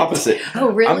 I'm the opposite. Oh,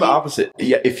 really? I'm the opposite.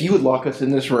 Yeah, if you would lock us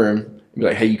in this room and be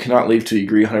like, hey, you cannot leave till you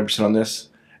agree 100% on this,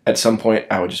 at some point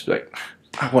I would just be like,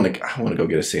 I want to go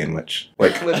get a sandwich.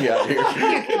 Like, let me out here. You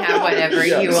can have whatever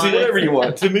you want. Whatever you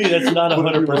want. To me, that's not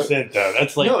 100% though.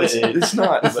 That's like it's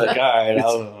not. It's like, all right,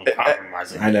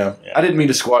 I know. Yeah. I didn't mean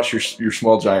to squash your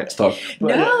small giant stuff.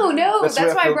 No. That's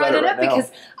why I brought it up because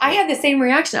I had the same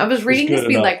reaction. I was reading this,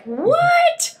 being like,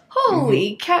 "What?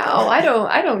 Holy cow! I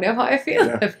don't know how I feel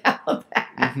about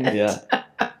that." Yeah.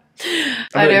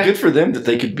 I mean, good for them that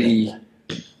they could be.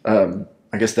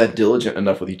 I guess that diligent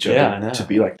enough with each other to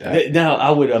be like that. Now,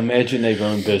 I would imagine they've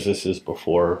owned businesses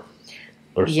before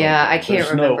or something. Yeah, I can't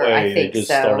remember. No way I think they just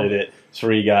so. started it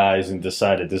 3 guys and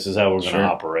decided this is how we're going to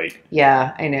operate.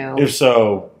 Yeah, I know. If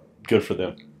so, good for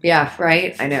them. Yeah,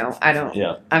 right? I know. I don't.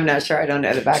 Yeah. I'm not sure. I don't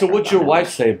know the background. So what's your wife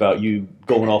say about you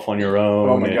going off on your own?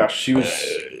 Oh my gosh, she was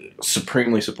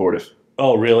supremely supportive.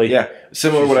 Oh, really? Yeah.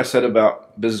 Similar to what I said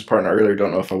about business partner earlier.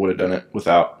 Don't know if I would have done it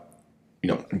without,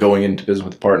 going into business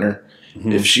with a partner.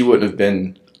 Mm-hmm. If she wouldn't have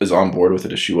been as on board with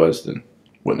it as she was, then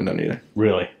wouldn't have done either.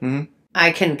 Really? Mm-hmm.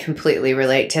 I can completely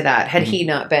relate to that. Had he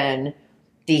not been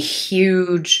the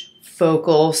huge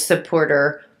focal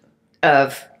supporter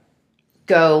of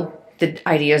go, the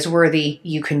idea is worthy,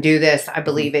 you can do this, I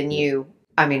believe in you.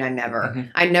 I mean, I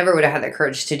never would have had the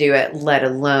courage to do it, let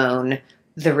alone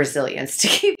the resilience to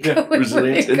keep going.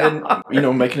 Resilience, and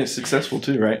then, making it successful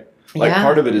too, right? Like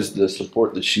part of it is the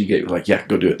support that she gave, like, yeah,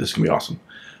 go do it, this can be awesome.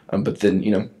 But then,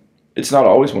 it's not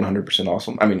always 100%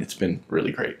 awesome. I mean, it's been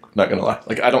really great. Not gonna lie.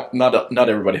 Like, not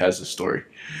everybody has this story.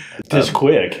 This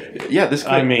quick. Yeah, this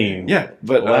quick. I mean, yeah,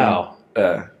 but wow.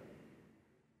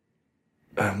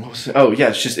 What was it? Oh, yeah,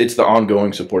 it's the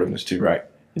ongoing supportiveness too, right?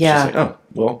 It's just like, oh,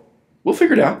 well, we'll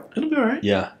figure it out. It'll be all right.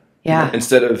 Yeah. Yeah.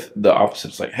 Instead of the opposite,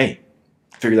 it's like, hey,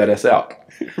 figure that S out.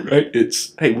 Right?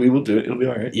 It's, hey, we will do it. It'll be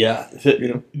all right. Yeah.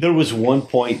 There was one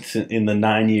point in the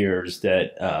 9 years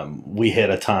that we had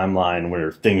a timeline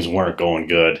where things weren't going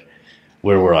good,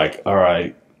 where we're like, all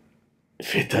right,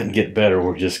 if it doesn't get better,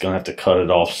 we're just going to have to cut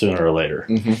it off sooner or later.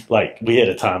 Mm-hmm. Like, we had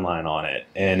a timeline on it.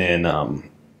 And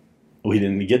then we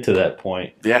didn't get to that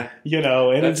point. Yeah. And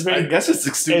I guess it's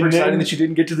super exciting that you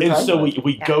didn't get to the timeline. And so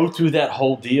we go through that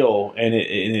whole deal, and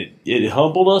it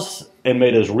humbled us and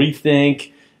made us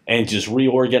rethink and just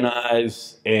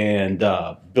reorganize and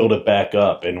build it back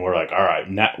up. And we're like, all right,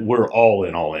 now we're all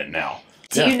in now.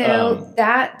 Do you know,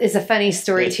 that is a funny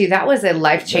story too. That was a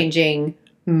life-changing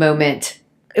moment.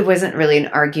 It wasn't really an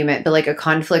argument, but like a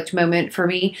conflict moment for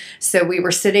me. So we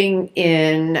were sitting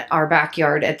in our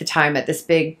backyard at the time at this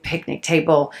big picnic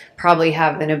table, probably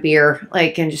having a beer,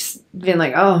 like, and just being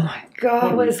like, oh my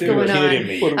God, what is going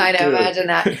on? I know, imagine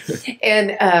that.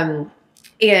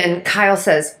 And Kyle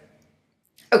says,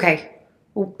 okay,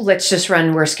 let's just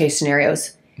run worst case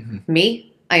scenarios. Mm-hmm.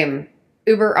 Me, I am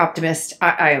uber optimist.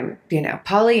 I am,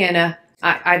 Pollyanna.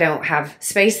 I don't have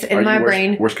space in my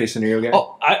brain. Worst case scenario guy?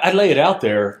 Oh, I lay it out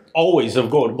there always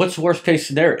of going, what's the worst case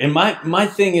scenario? And my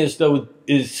thing is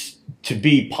to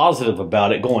be positive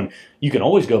about it, going, you can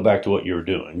always go back to what you were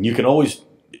doing. You can always,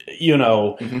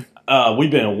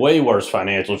 we've been in way worse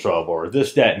financial trouble or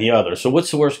this, that, and the other. So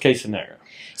what's the worst case scenario?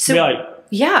 So,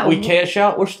 we cash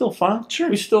out, we're still fine. Sure.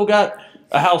 We still got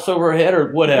a house over our head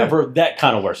or whatever, that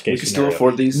kind of worst case we can scenario. still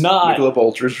afford these Michelob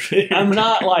Ultras. I'm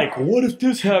not like, what if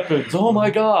this happens? Oh my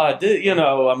God.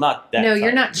 I'm not that. No,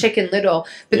 you're not Chicken Little.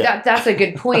 But that's a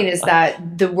good point, is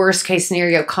that the worst case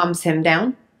scenario calms him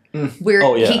down. Where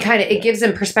he it gives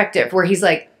him perspective, where he's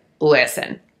like,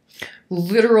 listen,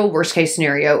 literal worst case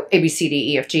scenario, A, B, C,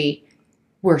 D, E, F, G,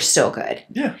 we're still good.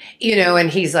 Yeah. And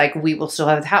he's like, we will still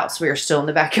have the house. We are still in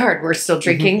the backyard. We're still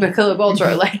drinking Michelob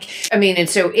Ultra. And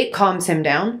so it calms him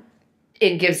down.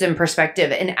 It gives him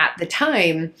perspective. And at the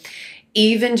time,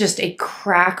 even just a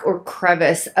crack or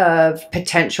crevice of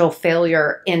potential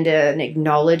failure and an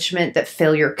acknowledgement that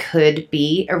failure could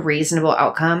be a reasonable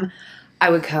outcome, I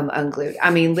would come unglued.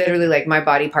 I mean, literally, like, my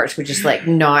body parts would just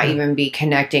not even be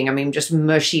connecting. I mean, just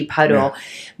mushy puddle. Yeah.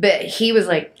 But he was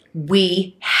like,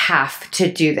 we have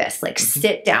to do this.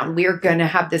 Sit down. We're going to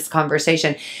have this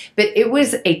conversation. But it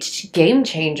was a game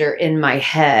changer in my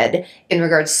head in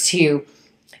regards to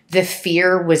the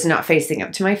fear was not facing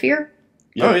up to my fear.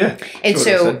 Oh, yeah. And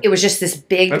so it was just this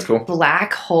big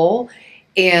black hole.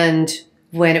 And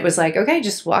when it was like, okay,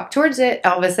 just walk towards it,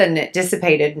 all of a sudden it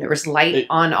dissipated and there was light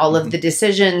on all of the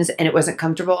decisions and it wasn't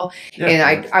comfortable. Yeah.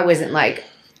 And I wasn't like,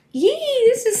 yee,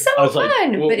 this is so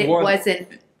fun. But it wasn't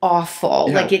awful.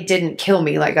 Yeah. It didn't kill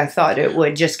me like I thought it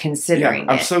would, just considering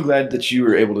I'm so glad that you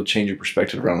were able to change your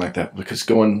perspective around like that, because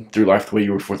going through life the way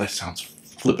you were before, that sounds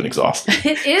flipping exhausting.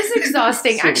 It is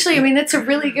exhausting. Actually, I mean, that's a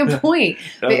really good point.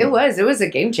 But it was a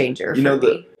game changer for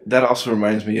me. That also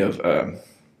reminds me of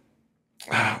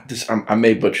this. I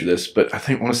may butcher this, but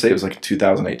I want to say it was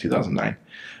 2008,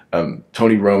 2009.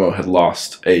 Tony Romo had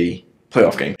lost a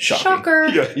playoff game. Shocking. Shocker.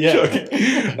 Yeah.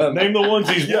 Shocking. Name the ones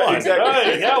he's won. Exactly.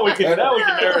 Right. Now we can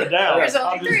narrow it down. There's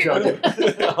only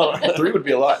 3. 3 would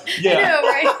be a lot. Yeah. I know,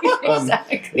 right?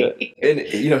 Exactly. And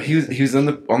he was on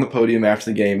the podium after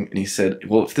the game, and he said,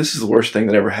 "Well, if this is the worst thing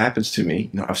that ever happens to me,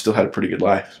 I've still had a pretty good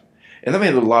life." And that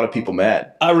made a lot of people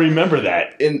mad. I remember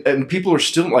that. And people are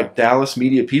still, Dallas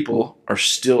media people are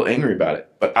still angry about it.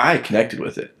 But I connected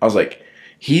with it. I was like,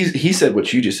 he said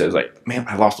what you just said. Man,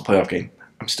 I lost a playoff game.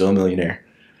 I'm still a millionaire.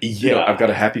 Yeah. I've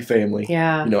got a happy family.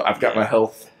 Yeah. I've got my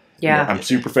health. Yeah. I'm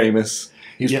super famous.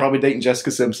 He was probably dating Jessica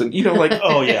Simpson.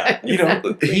 Oh, yeah.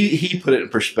 He put it in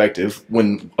perspective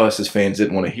when us as fans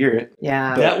didn't want to hear it.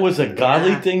 Yeah. That was a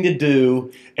godly thing to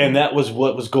do, and that was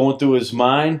what was going through his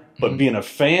mind. But being a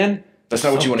fan, that's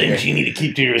not what you want to hear. You need to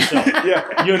keep to yourself.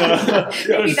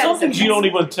 There's some things you don't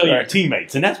even tell your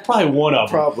teammates, and that's probably one of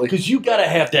them. Probably. Because you got to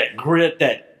have that grit,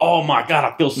 that, oh my God,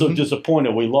 I feel so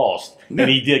disappointed we lost. Yeah.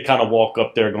 And he did kind of walk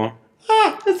up there going,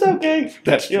 it's okay.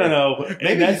 That's true.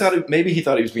 Maybe he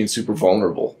thought he was being super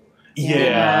vulnerable.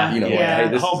 Yeah. Hey,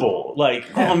 this humble.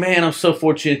 Oh man, I'm so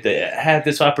fortunate to have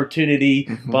this opportunity,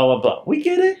 blah, blah, blah. We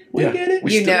get it. We get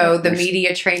it. The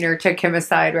media trainer took him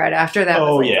aside right after that.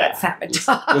 Oh, let's have a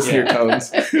talk. Listen here,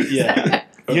 Cones. Yeah.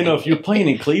 If you're playing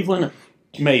in Cleveland,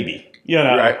 maybe.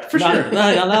 Right, for sure.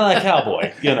 Not a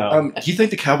Cowboy, Do you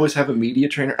think the Cowboys have a media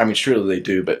trainer? I mean, surely they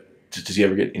do, but does he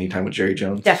ever get any time with Jerry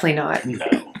Jones? Definitely not.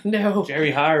 No.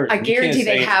 Jerry hires. I guarantee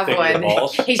they have one.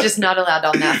 He's just not allowed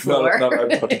on that floor. No,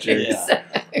 I'd talk to Jerry.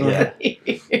 Yeah.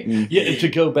 To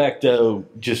go back, though,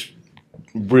 just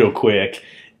real quick,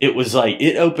 it was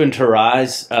it opened her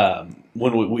eyes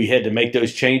when we had to make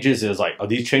those changes. It was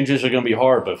these changes are going to be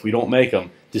hard, but if we don't make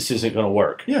them, this isn't going to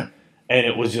work. Yeah. And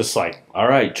it was just all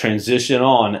right, transition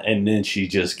on. And then she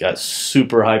just got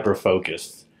super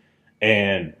hyper-focused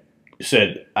and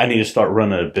said, I need to start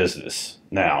running a business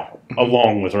now,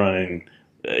 along with running,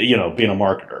 being a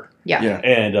marketer. Yeah.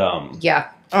 And, oh,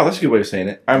 that's a good way of saying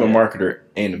it. I'm a marketer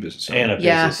and a business owner. And a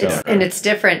business owner. And it's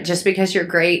different. Just because you're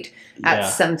great at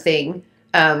something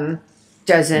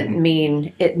doesn't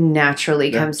mean it naturally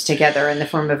comes together in the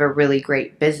form of a really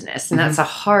great business. And that's a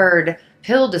hard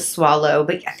pill to swallow,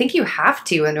 but I think you have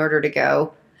to in order to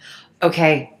go,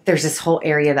 okay, there's this whole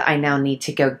area that I now need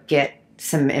to go get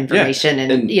some information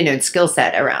and skill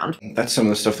set around. That's some of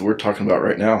the stuff that we're talking about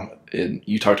right now. And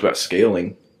you talked about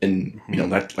scaling, and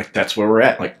that's where we're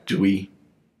at. Do we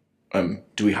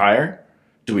hire?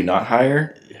 Do we not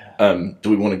hire? Do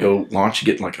we want to go launch and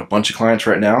get a bunch of clients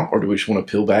right now, or do we just want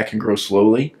to peel back and grow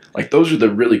slowly? Those are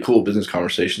the really cool business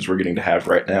conversations we're getting to have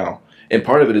right now. And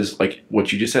part of it is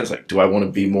what you just said is do I want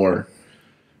to be more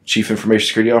chief information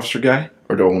security officer guy,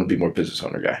 or do I want to be more business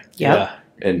owner guy? Yeah.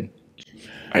 And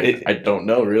I don't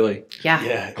know really.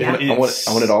 Yeah. I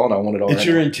want it all, and I want it all. It's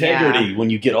your integrity when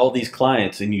you get all these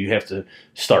clients and you have to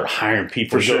start hiring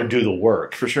people to do the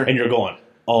work. For sure. And you're going,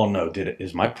 oh no,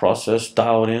 is my process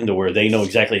dialed in to where they know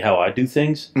exactly how I do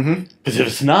things? Because if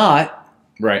it's not,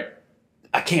 right,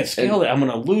 I can't scale it. I'm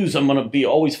going to lose. I'm going to be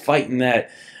always fighting that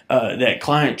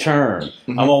client churn.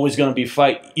 I'm always going to be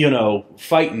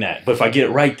fighting that. But if I get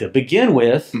it right to begin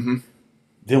with,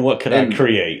 then what could I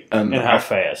create and how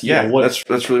fast? Yeah,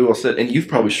 that's really well said. And you've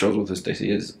probably struggled with this,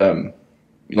 Stacey. Is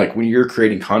like when you're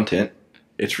creating content,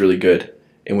 it's really good,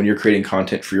 and when you're creating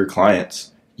content for your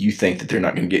clients, you think that they're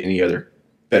not going to get any other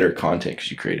better content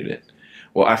because you created it.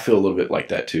 Well, I feel a little bit like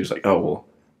that too. It's like, oh well,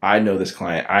 I know this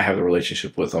client. I have a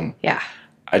relationship with them. Yeah.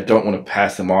 I don't want to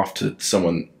pass them off to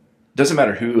someone. Doesn't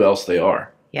matter who else they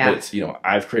are. Yeah. But it's,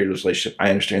 I've created a relationship.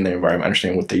 I understand their environment. I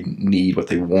understand what they need, what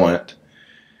they want.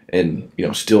 And,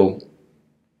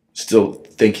 still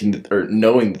thinking that, or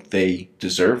knowing that they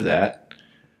deserve that.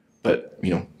 But,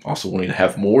 also wanting to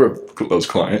have more of those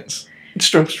clients.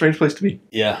 It's a strange place to be.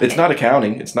 Yeah. It's not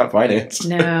accounting. It's not finance.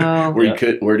 No.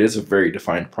 where it is a very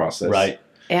defined process. Right.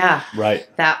 Yeah. Right.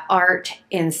 That art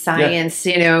and science,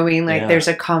 there's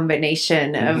a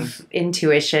combination of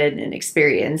intuition and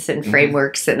experience and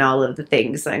frameworks and all of the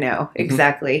things. I know.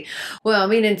 Exactly.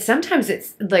 Well, and sometimes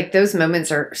it's like those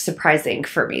moments are surprising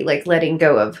for me, like letting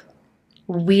go of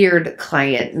weird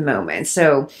client moments.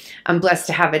 So I'm blessed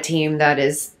to have a team that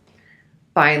is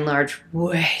by and large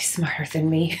way smarter than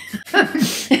me.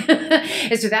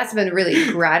 And so that's been really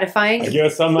gratifying. I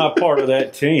guess I'm not part of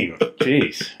that team.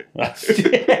 Jeez.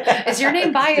 Is your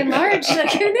name by and large?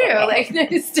 Like, who knew? Like,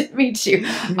 nice to meet you.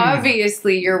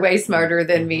 Obviously, you're way smarter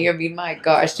than me. My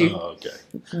gosh. Okay.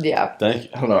 Yeah. Thank you.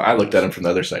 I don't know. I looked at him from the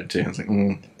other side, too. I was like,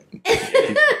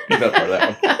 he's not part of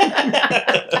that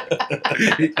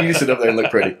one. You just sit up there and look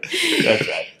pretty. That's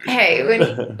right. Hey,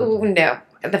 no.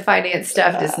 The finance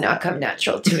stuff does not come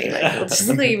natural to me. Like, we'll just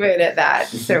leave it at that.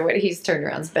 So what he's turned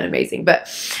around has been amazing. But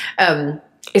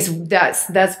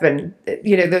that's been,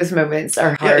 those moments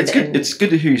are hard. Yeah, it's good. It's good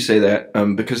to hear you say that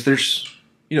because there's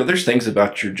things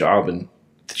about your job and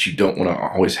that you don't want to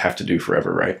always have to do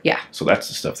forever, right? Yeah. So that's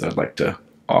the stuff that I'd like to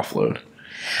offload.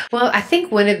 Well, I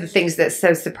think one of the things that's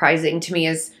so surprising to me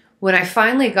is when I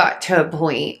finally got to a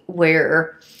point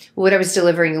where what I was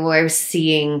delivering and what I was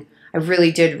seeing, I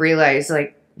really did realize,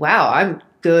 like, wow, I'm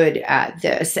good at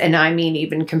this. And I mean,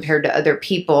 even compared to other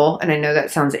people, and I know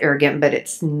that sounds arrogant, but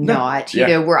it's not,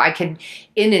 where I could,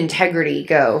 in integrity,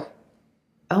 go,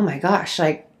 oh my gosh,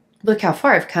 like, look how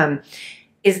far I've come,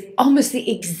 is almost the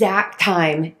exact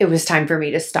time it was time for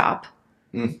me to stop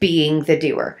being the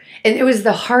doer. And it was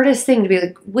the hardest thing to be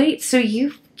like, wait, so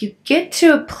you get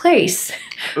to a place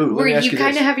where you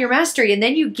kind of have your mastery and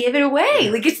then you give it away.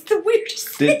 Like, it's the weirdest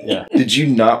thing. Did you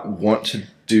not want to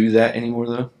do that anymore,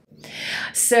 though?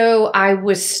 So I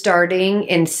was starting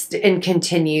and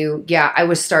continue. Yeah, I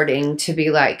was starting to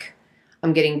be like,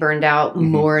 I'm getting burned out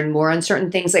more and more on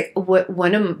certain things. Like,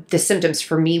 one of the symptoms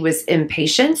for me was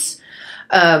impatience.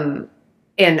 And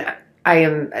I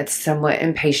am a somewhat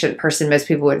impatient person. Most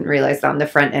people wouldn't realize that on the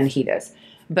front end. He does.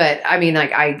 But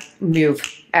I move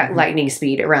at lightning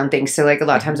speed around things. So like a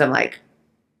lot of times I'm like,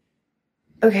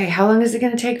 okay, how long is it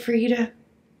going to take for you to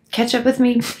catch up with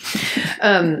me?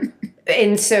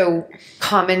 And so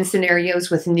common scenarios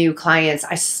with new clients,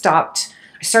 I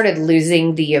started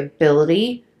losing the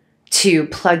ability to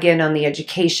plug in on the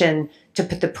education, to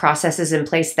put the processes in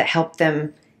place that help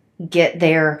them get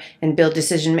there and build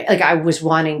decision. Like, I was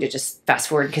wanting to just fast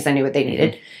forward because I knew what they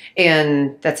needed.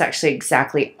 And that's actually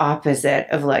exactly opposite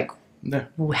of like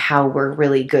how we're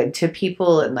really good to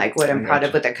people and like what I'm proud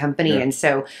of with the company. And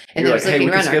so, and then I was looking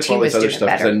around, our team was doing it better.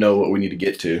 Because I know what we need to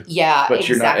get to. Yeah, but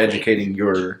you're not educating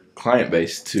your client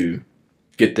base to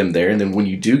get them there. And then when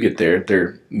you do get there,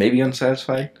 they're maybe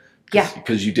unsatisfied.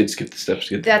 Because you did skip the steps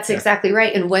to get there. That's exactly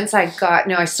right. And once I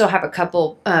still have a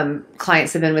couple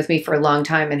clients that have been with me for a long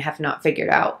time and have not figured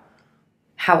out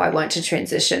how I want to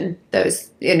transition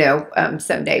those,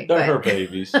 someday. They're her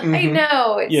babies. I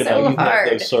know. It's so you hard.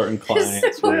 Have those certain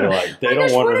clients where you're like, they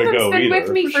don't want her to go either. One of them's been with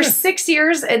me for 6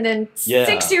 years, and then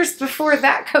 6 years before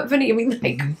that company.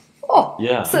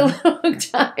 It's a long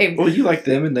time. Well, you like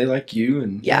them and they like you.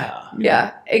 And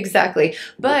yeah, exactly.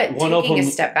 But taking a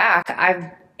step back, I'm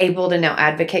able to now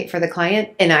advocate for the client,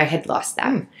 and I had lost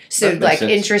that. So like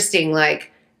interesting,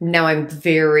 like now I'm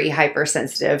very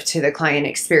hypersensitive to the client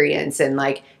experience and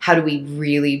like how do we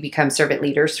really become servant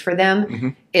leaders for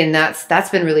them? And that's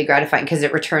been really gratifying because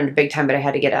it returned big time, but I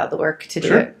had to get out of the work to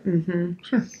do it.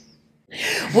 Sure.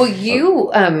 Well, you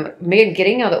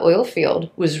getting out of the oil field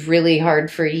was really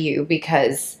hard for you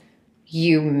because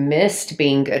you missed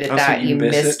being good at that. You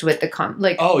missed with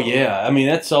the oh yeah, I mean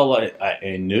that's all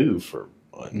I knew for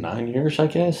 9 years, I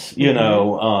guess.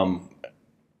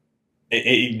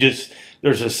 It just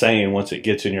there's a saying, once it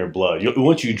gets in your blood,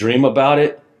 once you dream about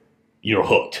it, you're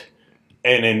hooked.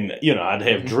 And then, I'd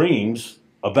have dreams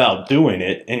about doing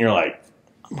it, and I'm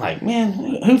like, man,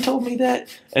 who told me that?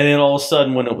 And then all of a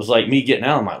sudden, when it was like me getting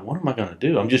out, I'm like, what am I going to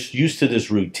do? I'm just used to this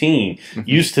routine,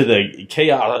 used to the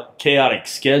chaotic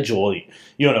schedule,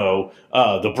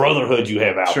 the brotherhood you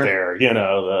have out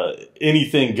there,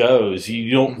 anything goes.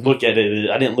 You don't look at it.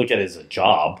 I didn't look at it as a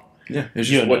job. Yeah, it's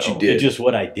just what you did. It's just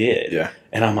what I did. Yeah.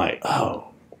 And I'm like, oh,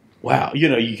 wow.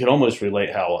 You can almost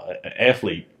relate how an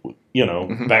athlete,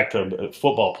 back to a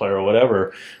football player or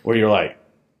whatever, where you're like,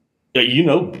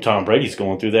 Tom Brady's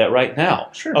going through that right now.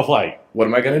 Sure. Of like, what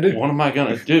am I going to do? What am I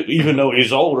going to do? Even though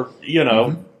he's older,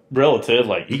 relative,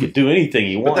 like he could do anything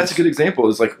he wants. But that's a good example.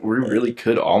 It's like we really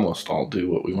could almost all do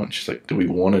what we want. Just like, do we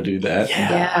want to do that?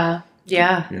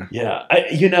 Yeah.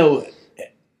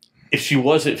 If she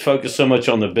wasn't focused so much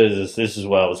on the business, this is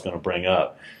what I was going to bring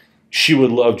up. She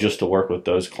would love just to work with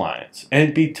those clients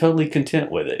and be totally content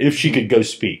with it. If she could go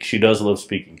speak, she does love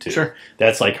speaking too. Sure.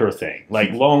 That's like her thing.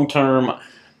 Like long term,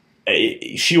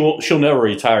 she'll never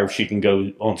retire if she can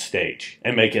go on stage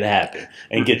and make it happen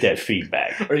and get that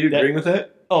feedback. Are you agreeing with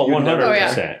that? Oh,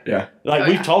 100%. Yeah. Like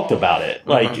we've talked about it.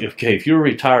 Like, if you're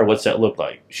retired, what's that look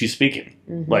like? She's speaking.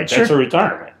 Like that's her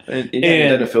retirement. And it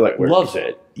doesn't feel like work. Loves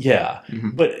it. Yeah.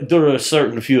 But there are a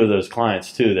certain few of those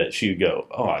clients too that she would go,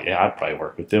 oh yeah, I'd probably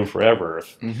work with them forever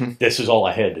if this is all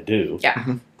I had to do.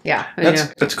 Yeah. Yeah.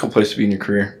 That's a cool place to be in your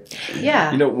career.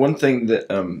 Yeah. One thing that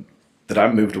that I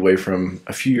moved away from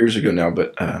a few years ago now,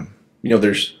 but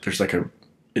there's like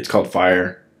it's called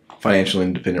FIRE, Financial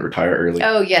Independent Retire Early.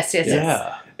 Oh yes.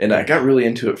 Yeah. And I got really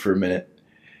into it for a minute,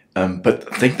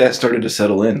 but I think that started to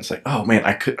settle in. It's like, oh man,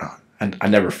 I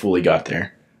never fully got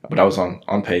there, but I was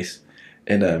on pace,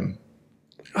 and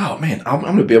oh man, I'm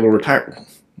going to be able to retire.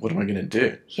 What am I going to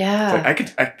do? Yeah. It's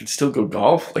like I could still go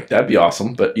golf, like that'd be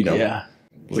awesome, but yeah.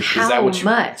 Like, how is that what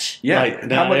much? Yeah, like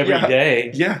not every day.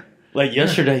 Yeah. Like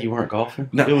yesterday, you weren't golfing.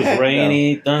 No, it was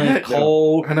rainy,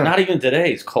 cold. No. Not even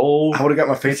today. It's cold. I would have got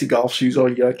my fancy golf shoes all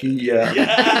yucky. Yeah.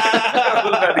 I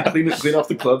would have had to clean off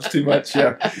the clubs too much.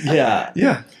 Yeah.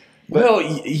 Yeah. Well,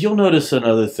 you'll notice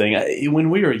another thing. When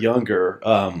we were younger,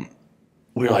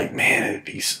 we were like, man,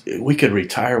 we could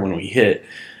retire when we hit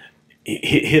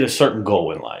a certain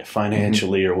goal in life,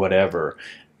 financially or whatever.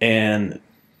 And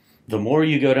the more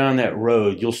you go down that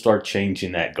road, you'll start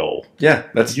changing that goal. Yeah,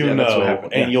 that's what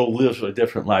happened. And you'll live a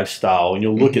different lifestyle, and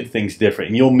you'll look at things different,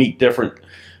 and you'll meet different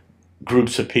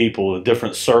groups of people,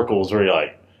 different circles, where you're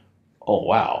like, oh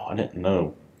wow, I didn't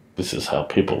know this is how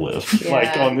people live. Yeah.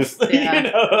 Like on this thing, I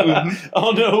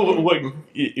don't know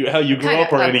how you grew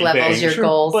up or anything, levels your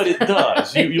goals. but it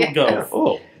does. You'll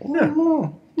go,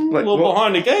 a little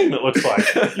behind the game, it looks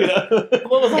like.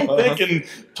 What was I thinking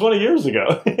 20 years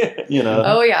ago?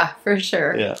 Oh yeah, for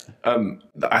sure. Yeah.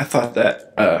 I thought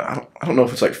that I don't know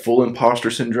if it's like full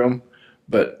imposter syndrome,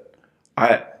 but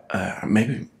I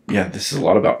this is a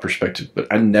lot about perspective. But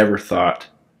I never thought,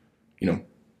 a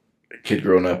kid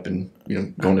growing up and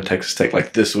going to Texas Tech,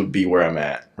 like this would be where I'm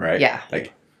at, right? Yeah.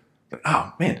 Like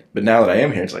oh man, but now that I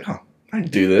am here, it's like I can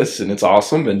do this and it's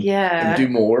awesome and do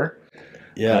more.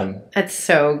 Yeah. That's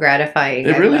so gratifying.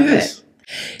 It really is.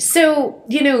 So,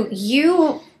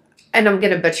 you, and I'm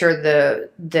going to butcher the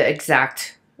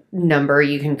exact number,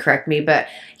 you can correct me, but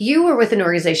you were with an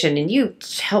organization and you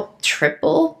helped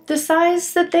triple the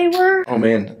size that they were? Oh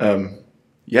man.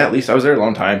 At least I was there a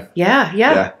long time.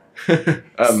 Yeah.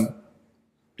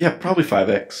 Probably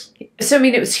 5X. So,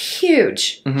 it was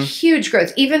huge, huge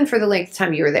growth, even for the length of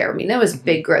time you were there. That was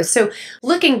big growth. So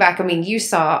looking back, you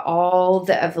saw all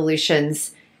the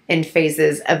evolutions and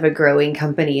phases of a growing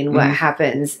company and what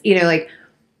happens,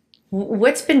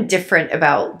 what's been different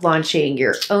about launching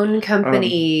your own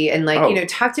company and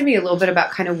talk to me a little bit about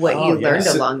kind of what you learned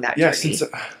along that journey. Since,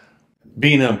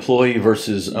 being an employee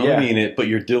versus owning it, but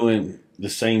you're doing the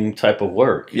same type of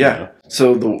work. Yeah.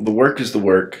 So the work is the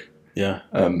work. Yeah.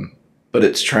 But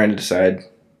it's trying to decide.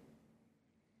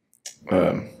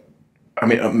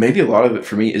 Maybe a lot of it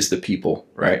for me is the people,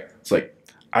 right? It's like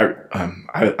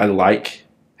I like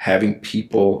having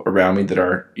people around me that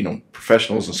are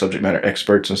professionals and subject matter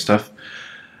experts and stuff.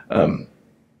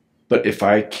 But if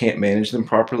I can't manage them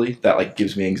properly, that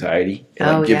gives me anxiety,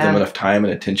 and give them enough time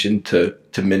and attention to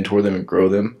mentor them and grow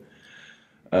them.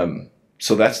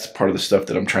 So that's part of the stuff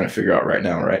that I'm trying to figure out right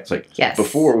now, right? It's like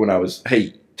before when I was,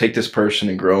 hey, take this person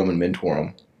and grow them and mentor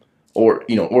them. Or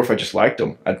if I just liked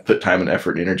them, I'd put time and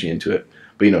effort and energy into it.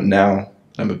 But, now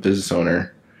I'm a business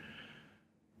owner.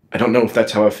 I don't know if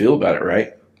that's how I feel about it,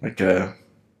 right?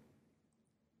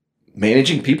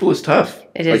 Managing people is tough.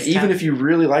 It is even tough. if you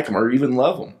really like them or even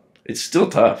love them. it's still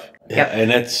tough. Yeah, and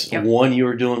that's one you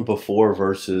were doing before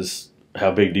versus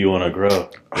how big do you want to grow?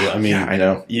 I mean, I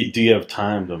know. Do you have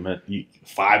time to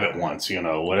 5 at once?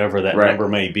 Whatever that number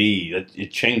may be,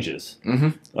 it changes.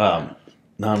 Not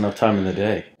enough time in the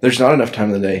day. There's not enough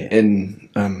time in the day,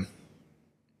 and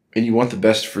you want the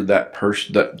best for that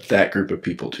person, that group of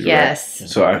people too. Yes.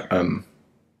 Right? So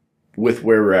with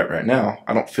where we're at right now,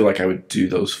 I don't feel like I would do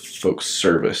those folks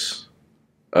service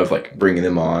of like bringing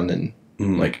them on and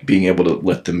like being able to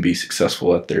let them be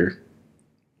successful at their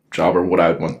job or what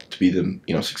I would want to be them,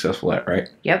 successful at, right?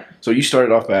 Yep. So you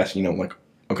started off by asking, like,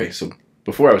 okay, so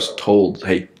before I was told,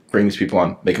 hey, bring these people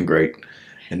on, make them great.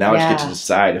 And now I just get to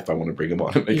decide if I want to bring them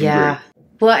on and make them great.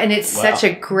 Well, and it's such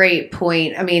a great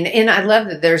point. I mean, and I love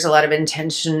that there's a lot of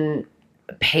attention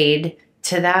paid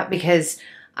to that, because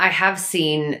I have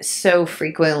seen so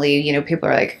frequently, people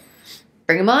are like,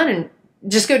 bring them on and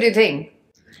just go do the thing.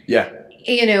 Yeah.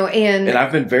 And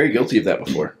I've been very guilty of that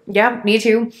before. Yeah, me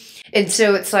too. And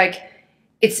so it's like,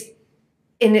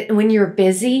 when you're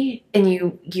busy and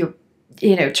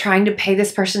you're trying to pay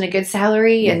this person a good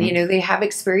salary and, they have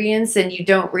experience, and you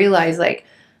don't realize like,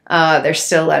 there's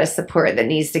still a lot of support that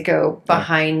needs to go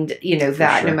behind,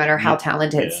 that no matter how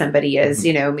talented somebody is,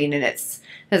 and it's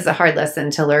a hard lesson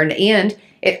to learn, and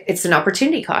it's an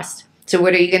opportunity cost. So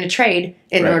what are you going to trade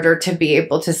in order to be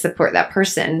able to support that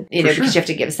person, because you have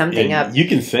to give something up. You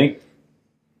can think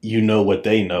you know what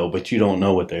they know, but you don't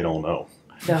know what they don't know.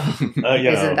 No, isn't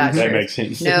that true? Makes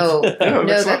sense. No,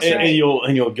 that's right. And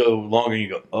you'll go longer. And you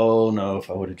go, oh no! If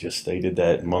I would have just stated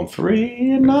that in month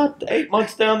 3 and not 8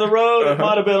 months down the road, it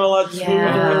might have been a lot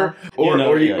smoother.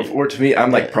 Or to me,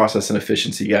 I'm like process and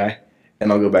efficiency guy,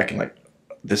 and I'll go back and like,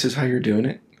 this is how you're doing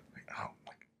it.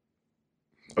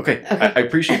 Okay. I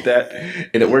appreciate that,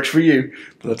 and it works for you,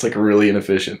 but that's like really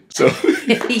inefficient. So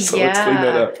let's clean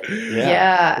that up.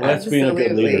 Yeah, well, that's being a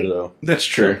good leader, though. That's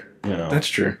true. That's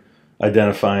true.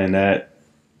 Identifying that,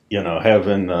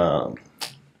 having, I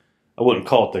wouldn't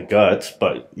call it the guts,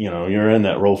 but, you're in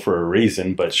that role for a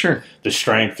reason, but the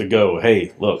strength to go,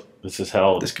 hey, look, this is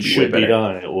how this should be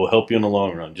done. It will help you in the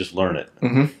long run. Just learn it.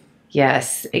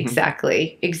 Yes,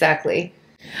 exactly. Exactly.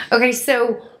 Okay,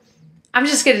 so I'm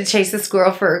just going to chase the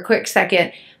squirrel for a quick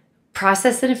second.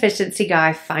 Process and efficiency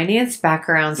guy, finance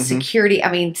background, security.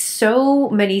 I mean, so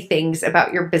many things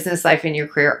about your business life and your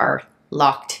career are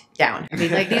locked down. I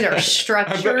mean, like, these are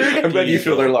structured. I'm glad you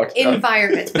feel they're locked down.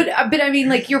 Environments. But I mean,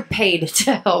 like, you're paid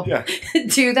to help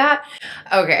do that.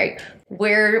 Okay.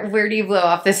 Where do you blow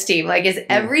off the steam? Like, is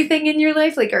everything in your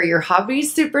life, like, are your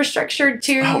hobbies super structured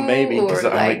too? Oh, maybe, because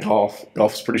I like golf.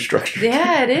 Golf's pretty structured.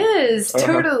 Yeah, it is.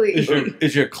 Totally.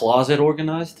 Is your closet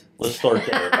organized? Let's start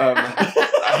there.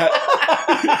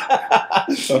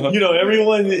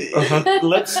 Everyone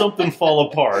lets something fall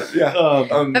apart. Yeah.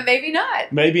 But maybe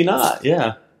not. Maybe not,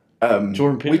 yeah.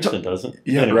 Jordan Peterson doesn't.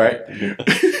 Yeah, anyway. Right.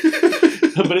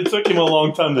 But it took him a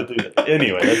long time to do that.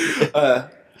 Anyway.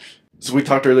 So we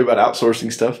talked earlier about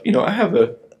outsourcing stuff. I have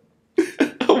a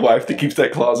wife that keeps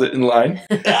that closet in line.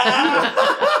 She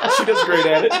does great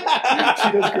at it.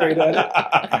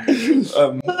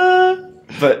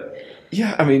 But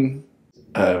yeah, I mean,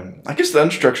 I guess the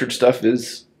unstructured stuff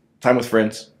is time with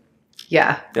friends.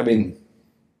 Yeah. I mean,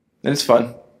 and it's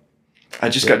fun. I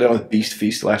just got done with Beast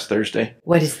Feast last Thursday.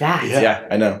 What is that? Yeah,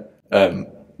 I know.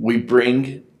 We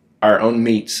bring our own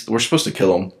meats. We're supposed to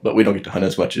kill them, but we don't get to hunt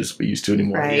as much as we used to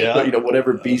anymore. Right. Yeah. But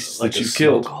whatever beasts that you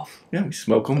killed, we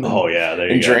smoke them.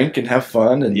 And drink and have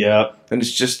fun. And and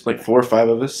it's just like 4 or 5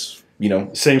 of us.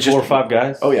 Same 4 or 5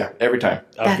 guys. Oh yeah, every time.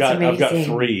 I've got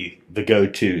 3 the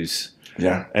go-tos.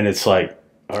 Yeah, and it's like,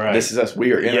 all right, this is us.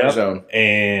 We are in our zone,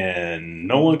 and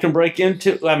no one can break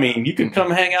into. I mean, you can come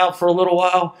hang out for a little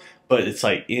while. But it's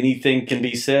like anything can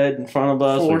be said in front of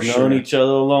us. We've known each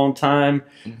other a long time.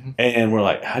 And we're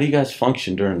like, how do you guys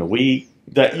function during the week?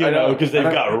 That because they've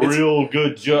got real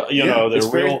good, they're it's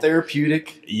very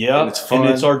therapeutic. Yeah, it's fun. And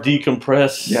it's our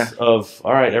decompress of,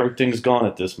 all right, everything's gone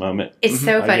at this moment. It's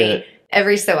so funny.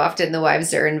 Every so often the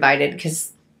wives are invited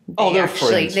because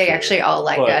they actually all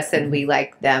like us and we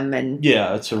like them. And,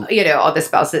 all the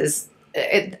spouses.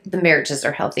 The marriages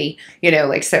are healthy,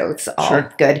 so it's all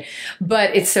good.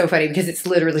 But it's so funny because it's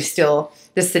literally still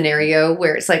the scenario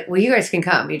where it's like, well, you guys can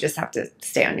come. You just have to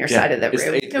stay on your side of the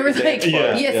room. And we're like,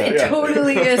 it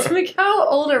totally is. I'm like, how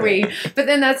old are we? But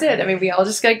then that's it. I mean, we all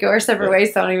just got to go our separate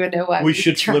ways. So I don't even know why. We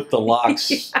should flip the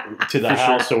locks to the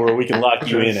house so where we can lock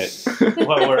you in it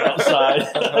while we're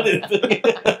outside.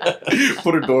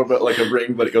 Put a doorbell like a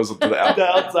ring, but it goes up to the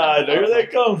outside. There they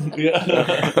come.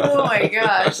 Oh my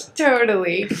gosh,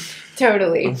 totally.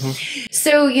 Totally. Mm-hmm.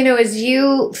 So, as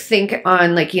you think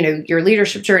on your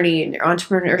leadership journey and your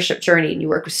entrepreneurship journey, and you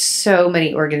work with so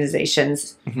many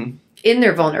organizations Mm-hmm. in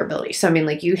their vulnerability. So,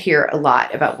 you hear a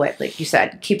lot about what, like you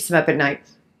said, keeps them up at night.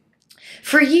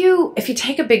 For you, if you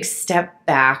take a big step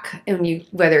back, and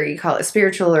whether you call it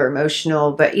spiritual or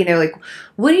emotional, but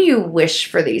what do you wish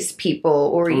for these people,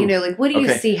 or what do you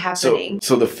see happening?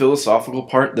 So the philosophical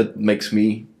part that makes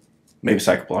me maybe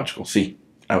psychological. See,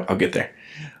 I'll get there.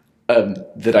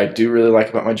 That I do really like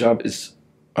about my job is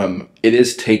it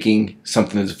is taking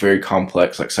something that's very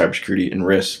complex like cybersecurity and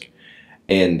risk,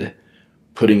 and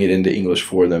putting it into English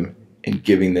for them and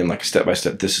giving them like a step by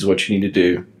step. This is what you need to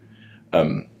do.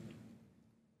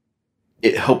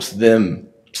 It helps them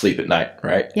sleep at night,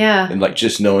 right? Yeah. And like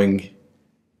just knowing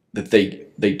that they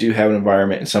do have an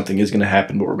environment and something is going to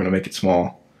happen, but we're going to make it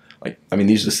small. Like,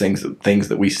 these are the things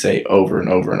that we say over and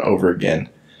over and over again.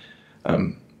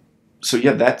 So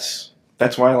yeah, that's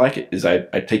why I like it. Is I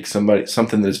take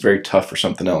something that's very tough for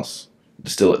something else,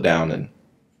 distill it down, and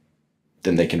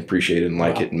then they can appreciate it and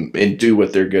like it and do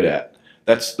what they're good at.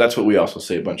 That's what we also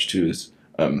say a bunch too. Is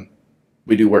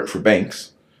we do work for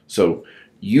banks, so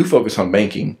you focus on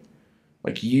banking.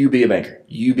 Like, you be a banker,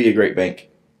 you be a great bank.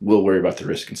 We'll worry about the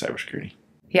risk in cybersecurity.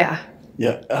 Yeah.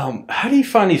 Yeah. How do you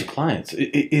find these clients?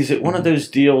 Is it one of those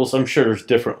deals? I'm sure there's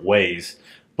different ways,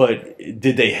 but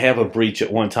did they have a breach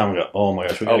at one time and go, oh my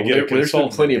gosh, we got to get a consultant? There's been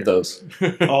plenty of those.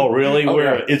 Oh, really?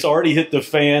 Where it's already hit the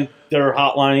fan, they're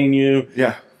hotlining you.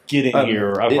 Yeah. Get in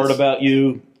here. I've heard about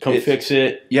you. Come fix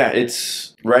it. Yeah,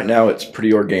 right now it's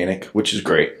pretty organic, which is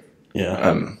great.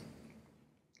 Yeah.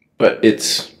 But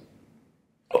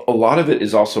a lot of it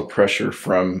is also pressure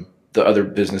from the other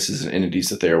businesses and entities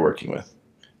that they are working with.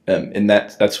 And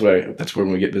that's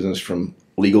when we get business from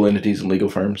legal entities and legal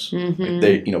firms.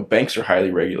 Mm-hmm. Like banks are highly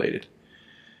regulated,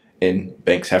 and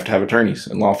banks have to have attorneys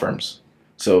and law firms.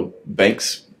 So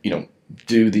banks,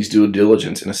 do these due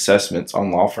diligence and assessments on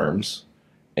law firms,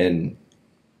 and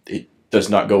it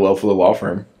does not go well for the law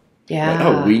firm. Yeah. Like,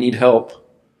 oh, we need help,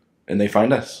 and they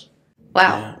find us.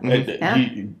 Wow.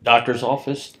 Yeah. Doctor's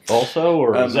office also,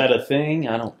 or is that a thing?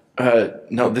 I don't.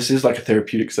 No, this is like a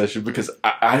therapeutic session because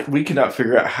we cannot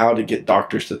figure out how to get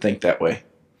doctors to think that way.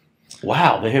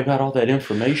 Wow, they have got all that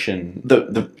information.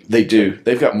 They do.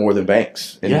 They've got more than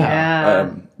banks.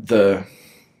 And, the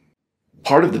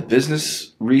part of the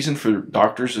business reason for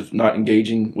doctors of not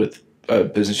engaging with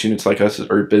business units like us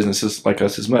or businesses like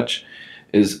us as much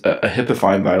is a HIPAA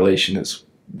fine violation is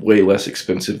way less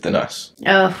expensive than us.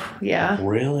 Oh, yeah.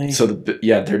 Really? So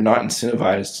they're not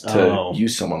incentivized to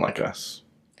use someone like us.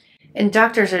 And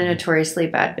doctors are notoriously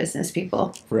bad business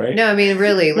people. Right. No,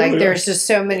 really, there's just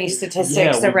so many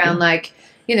statistics around,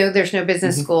 there's no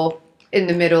business school in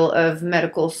the middle of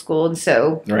medical school. And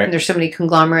so and there's so many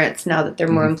conglomerates now that there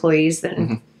are more employees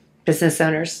than business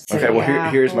owners. So, okay, well,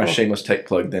 here's my shameless tech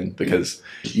plug then, because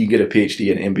you get a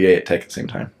PhD and MBA at tech at the same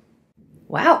time.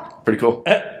 Wow. Pretty cool.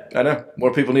 I know.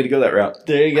 More people need to go that route.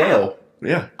 There you go.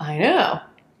 Yeah. I know.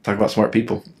 Talk about smart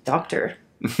people. Doctor.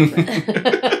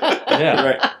 Yeah.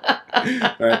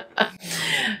 Right.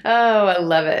 Oh, I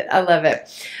love it. I love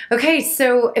it. Okay,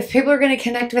 so if people are going to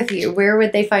connect with you, where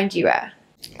would they find you at?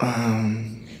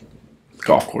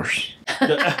 Golf course.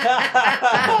 Isn't that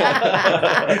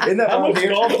how much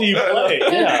golf do you play?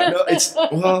 Yeah.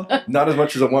 No, not as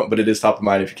much as I want, but it is top of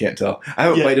mind if you can't tell. I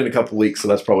haven't played in a couple weeks, so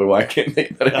that's probably why I can't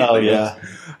make that. Oh, yeah.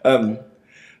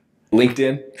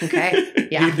 LinkedIn. Okay.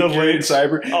 Yeah. The LinkedIn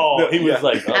cyber. Oh, he was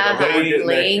like,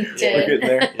 LinkedIn. We're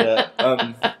getting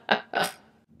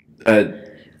there.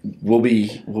 We'll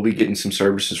be getting some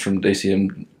services from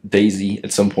Daisy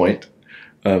at some point.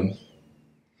 But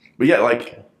yeah,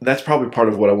 that's probably part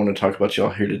of what I want to talk about y'all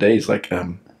here today is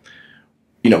I've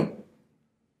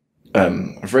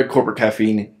read Corporate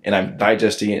Caffeine and I'm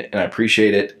digesting it and I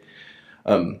appreciate it.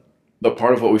 But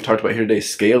part of what we've talked about here today is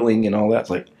scaling and all that.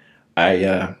 It's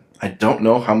I don't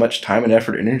know how much time and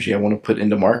effort and energy I want to put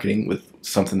into marketing with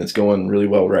something that's going really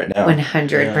well right now.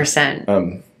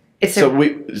 100%.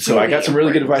 So I got some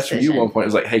really good advice from you at one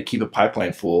point. It was hey, keep a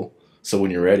pipeline full so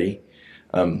when you're ready.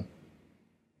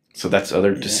 So that's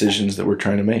other decisions that we're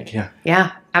trying to make. Yeah.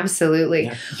 Yeah,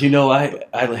 absolutely. Yeah.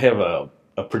 I have a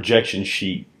projection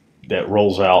sheet that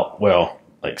rolls out,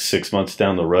 6 months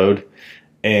down the road.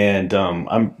 And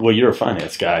you're a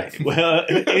finance guy. Well,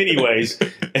 anyways,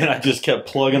 and I just kept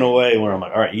plugging away where I'm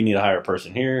like, all right, you need to hire a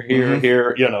person here,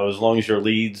 here. As long as your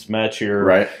leads match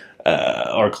your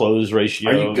our close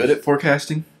ratio. Are you good at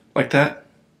forecasting like that?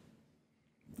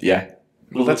 Yeah.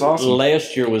 Well, that's awesome.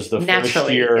 Last year was the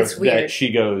first year that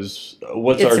she goes,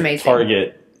 what's our amazing.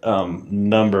 target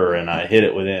number? And I hit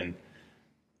it within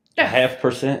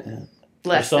 0.5%.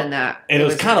 Less than that. And it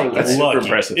was kind of lucky. Super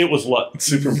impressive. It was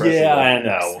super impressive. Yeah, I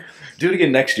know. Do it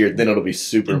again next year, then it'll be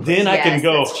super impressive. Then I can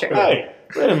go, hey,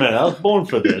 wait a minute, I was born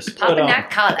for this. Popping that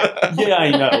collar. Yeah,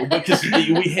 I know. Because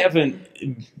we haven't,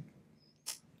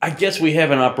 I guess we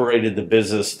haven't operated the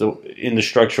business in the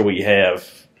structure we have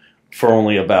for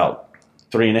only about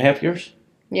 3.5 years.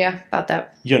 Yeah, about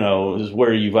that. You know, is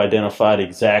where you've identified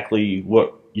exactly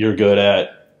what you're good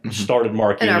at. Started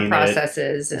marketing and our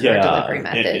processes and our delivery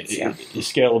methods.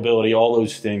 Scalability, all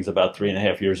those things about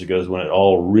 3.5 years ago is when it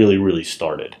all really, really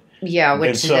started. Yeah,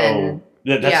 which so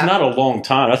then, that's not a long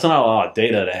time. That's not a lot of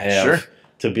data to have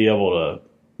to be able to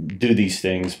do these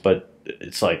things. But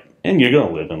it's like, and you're going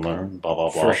to live and learn, blah,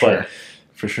 blah, blah.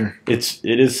 For sure. It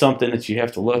is something that you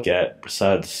have to look at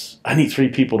besides, I need 3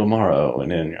 people tomorrow.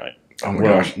 And then you're like, oh my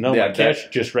gosh. No, my cash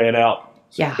just ran out.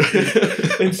 Yeah.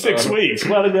 In 6 weeks.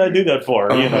 What did I do that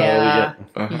for? You know?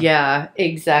 Yeah,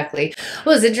 exactly.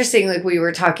 Well, it's interesting. Like we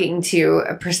were talking to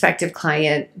a prospective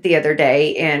client the other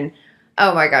day and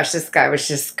oh my gosh, this guy was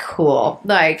just cool.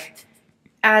 Like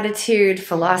attitude,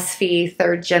 philosophy,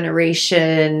 third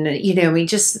generation, you know,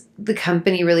 the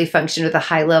company really functioned with a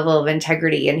high level of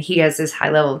integrity and he has this high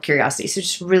level of curiosity. So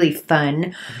just really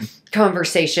fun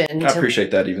conversation. I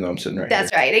appreciate that even though I'm sitting right here.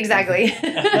 That's right. Exactly.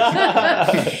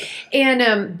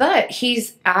 And, but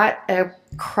he's at a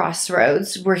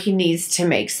crossroads where he needs to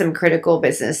make some critical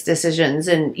business decisions.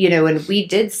 And, you know, and we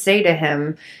did say to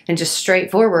him and just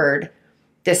straightforward,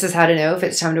 this is how to know if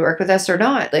it's time to work with us or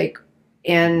not. Like,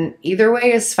 and either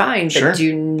way is fine, but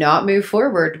do not move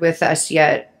forward with us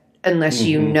yet unless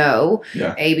you know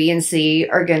A, B, and C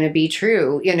are going to be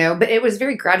true, you know. But it was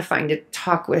very gratifying to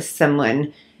talk with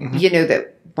someone, you know,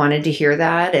 that wanted to hear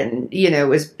that and, you know,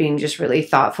 was being just really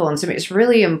thoughtful. And so it's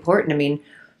really important. I mean,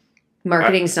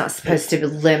 marketing's not supposed to be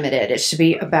limited. It should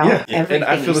be about everything. And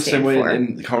I feel the same way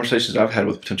in the conversations I've had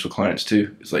with potential clients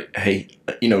too. It's like, hey,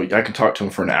 you know, I can talk to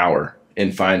them for an hour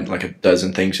and find like a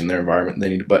dozen things in their environment they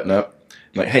need to button up.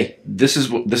 Like, hey, this is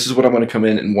what I'm going to come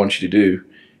in and want you to do.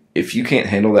 If you can't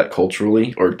handle that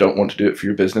culturally or don't want to do it for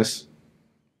your business,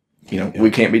 you know,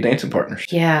 we can't be dancing partners.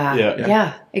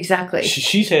 Yeah, exactly.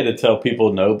 She's had to tell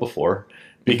people no before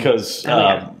because,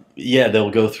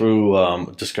 they'll go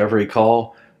through discovery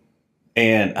call.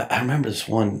 And I remember this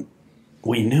one,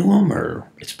 we knew him or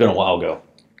it's been a while ago.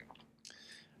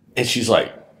 And she's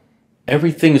like,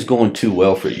 everything's going too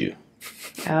well for you.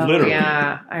 Oh, literally.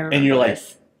 Yeah, I remember. And you're like,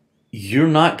 you're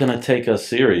not going to take us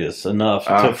serious enough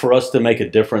for us to make a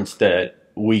difference that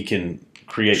we can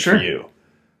create for you.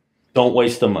 Don't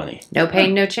waste the money. No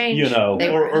pain, no change. You know, they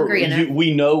were hungry enough.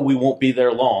 We know we won't be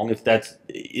there long. If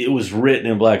it was written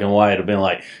in black and white, it'd been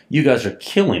like, you guys are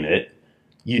killing it.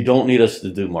 You don't need us to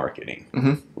do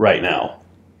marketing right now.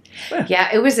 Yeah,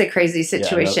 it was a crazy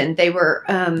situation. They were.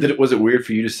 Was it weird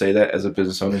for you to say that as a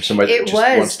business owner? Somebody that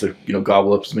just wants to, you know,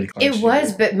 gobble up as many clients. It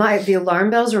was, but the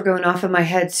alarm bells were going off in my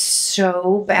head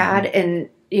so bad, and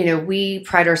you know, we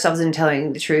pride ourselves in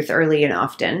telling the truth early and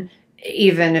often,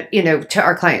 even you know, to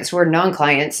our clients. We're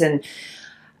non-clients, and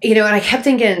you know, and I kept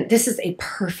thinking, this is a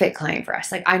perfect client for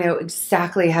us. Like, I know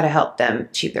exactly how to help them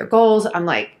achieve their goals. I'm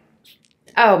like,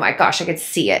 oh my gosh, I could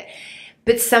see it,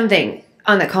 but something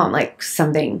on the call, I'm like,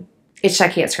 something itch I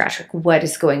can't scratch. Like, what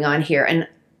is going on here? And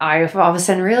I all of a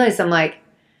sudden realized, I'm like,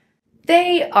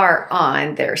 they are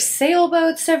on their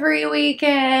sailboats every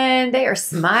weekend. They are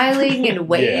smiling and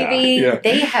waving.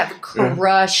 They have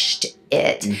crushed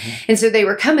it. And so they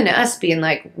were coming to us being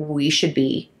like, we should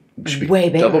be way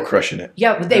bigger. Double crushing it.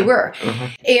 Yeah, they were.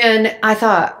 And I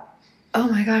thought, oh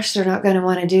my gosh, they're not going to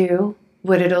want to do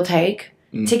what it'll take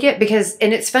to get, because,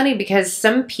 and it's funny because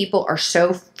some people are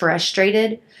so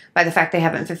frustrated by the fact they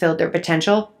haven't fulfilled their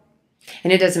potential.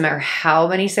 And it doesn't matter how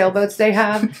many sailboats they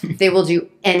have, they will do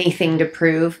anything to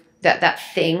prove that that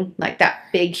thing, like that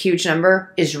big, huge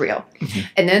number, is real.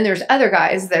 And then there's other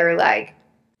guys that are like,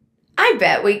 I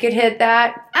bet we could hit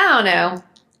that. I don't know.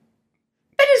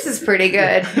 But this is pretty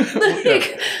good.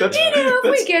 If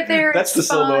we get there, that's the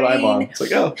sailboat I'm on. It's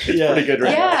like, oh, it's pretty good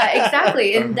right now. Yeah,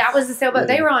 exactly. And that was the sailboat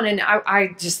they were on. And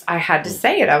I had to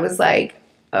say it. I was like,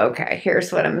 okay,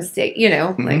 here's what a mistake, you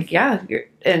know, like,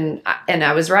 and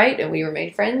I was right. And we were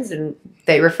made friends and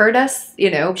they referred us,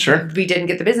 you know, we didn't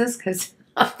get the business because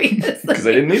obviously. Because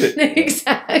they didn't need it.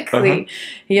 Exactly.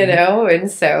 You know,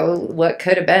 and so what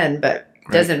could have been, but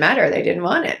doesn't matter. They didn't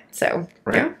want it. So,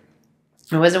 yeah.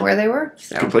 It wasn't where they were.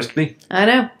 So. Good place to be. I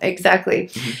know. Exactly.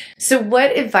 So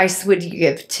what advice would you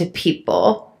give to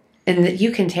people? And that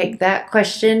you can take that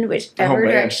question whichever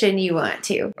direction you want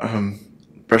to.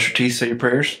 Brush your teeth, say your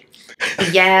prayers.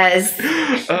 Yes.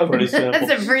 Pretty simple. That's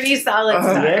a pretty solid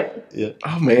start.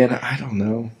 Oh, man. I don't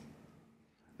know.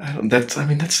 That's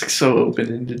like so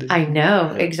open ended. I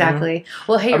know, exactly.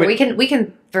 Well, hey, we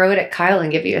can throw it at Kyle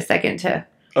and give you a second to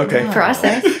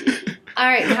process. All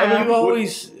right, Kyle.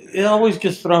 It always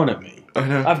gets thrown at me. I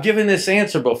know. I've given this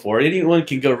answer before. Anyone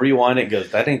can go rewind it and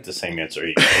goes, that ain't the same answer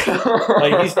either.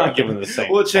 Like, he's not giving the same.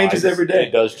 Well, it changes every day.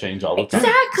 It does change all the time.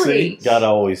 Exactly. Gotta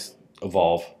always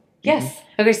evolve. Yes.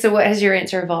 Okay, so what has your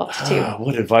answer evolved to?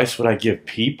 What advice would I give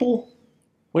people?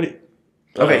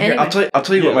 Okay, here, I'll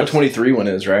tell you what my 23 one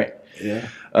is, right? Yeah.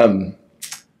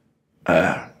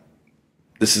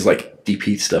 This is like deep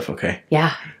Heath stuff, okay?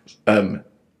 Yeah. I'm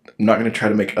not going to try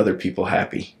to make other people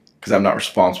happy because I'm not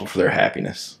responsible for their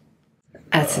happiness.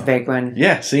 That's a big one.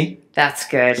 Yeah, see? That's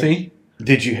good. See?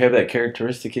 Did you have that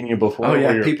characteristic in you before? Oh,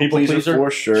 yeah, people pleaser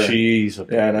for sure. Jeez.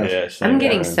 Okay. Yeah, I know. Yeah, I'm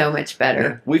getting so much better.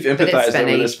 Yeah. We've empathized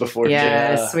over this before.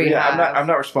 Yes, we have. I'm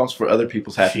not responsible for other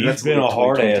people's happiness. She's been a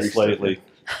hard ass lately.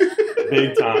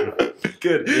 Big time.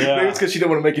 Good. Yeah. Maybe it's because she don't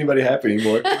want to make anybody happy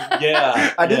anymore.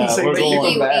 Yeah. I didn't say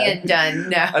anything bad. And done.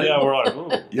 No. Yeah, we're like,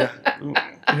 ooh. Yeah. Ooh.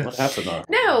 What happened?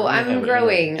 No, I'm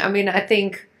growing. I mean, I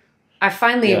think I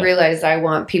finally realized I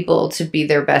want people to be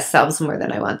their best selves more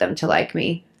than I want them to like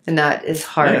me. And that is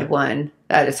hard one.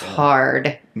 That is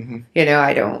hard. Mm-hmm. You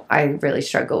know, I really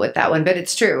struggle with that one. But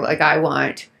it's true. Like, I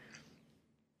want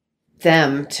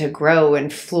them to grow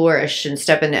and flourish and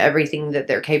step into everything that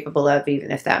they're capable of,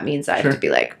 even if that means I have to be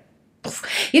like,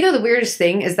 you know, the weirdest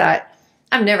thing is that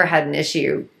I've never had an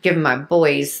issue giving my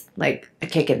boys like a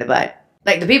kick in the butt.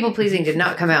 Like, the people pleasing did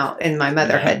not come out in my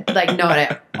motherhood, like, not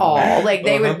at all. Like,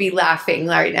 they would be laughing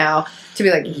right now to be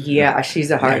like, yeah,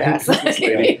 she's a hard ass.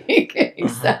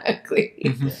 Exactly.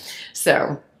 Mm-hmm.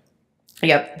 So,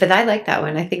 yep. But I like that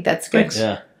one. I think that's good. Thanks.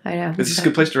 Yeah. I know. Is this a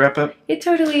good place to wrap up? It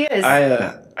totally is.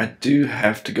 I do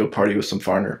have to go party with some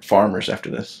farmers after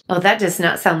this. Oh, that does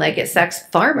not sound like it sucks.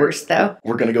 Farmers, though.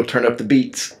 We're going to go turn up the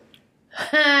beats.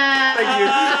 Thank you.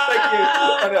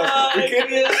 I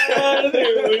know.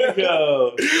 There we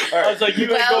go. Right. I was like,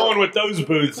 you ain't going with those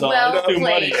boots on. Well Too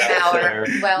played, muddy out Howard.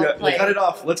 Well played. Cut it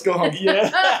off. Let's go home. Yeah.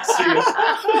 See you.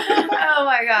 Oh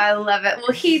my God, I love it.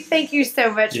 Well, Heath, thank you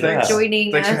so much for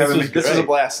joining Thanks us. for having me. This was a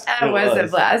blast. It was a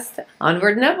blast.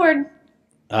 Onward and upward.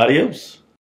 Adios.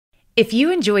 If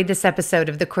you enjoyed this episode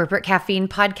of the Corporate Caffeine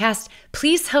Podcast,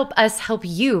 please help us help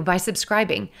you by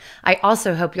subscribing. I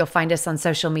also hope you'll find us on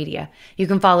social media. You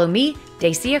can follow me,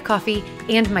 Dacia Coffee,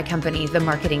 and my company, The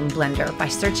Marketing Blender, by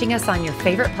searching us on your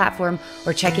favorite platform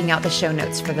or checking out the show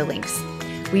notes for the links.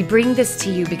 We bring this to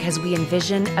you because we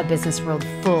envision a business world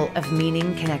full of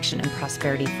meaning, connection, and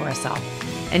prosperity for us all.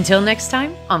 Until next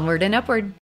time, onward and upward.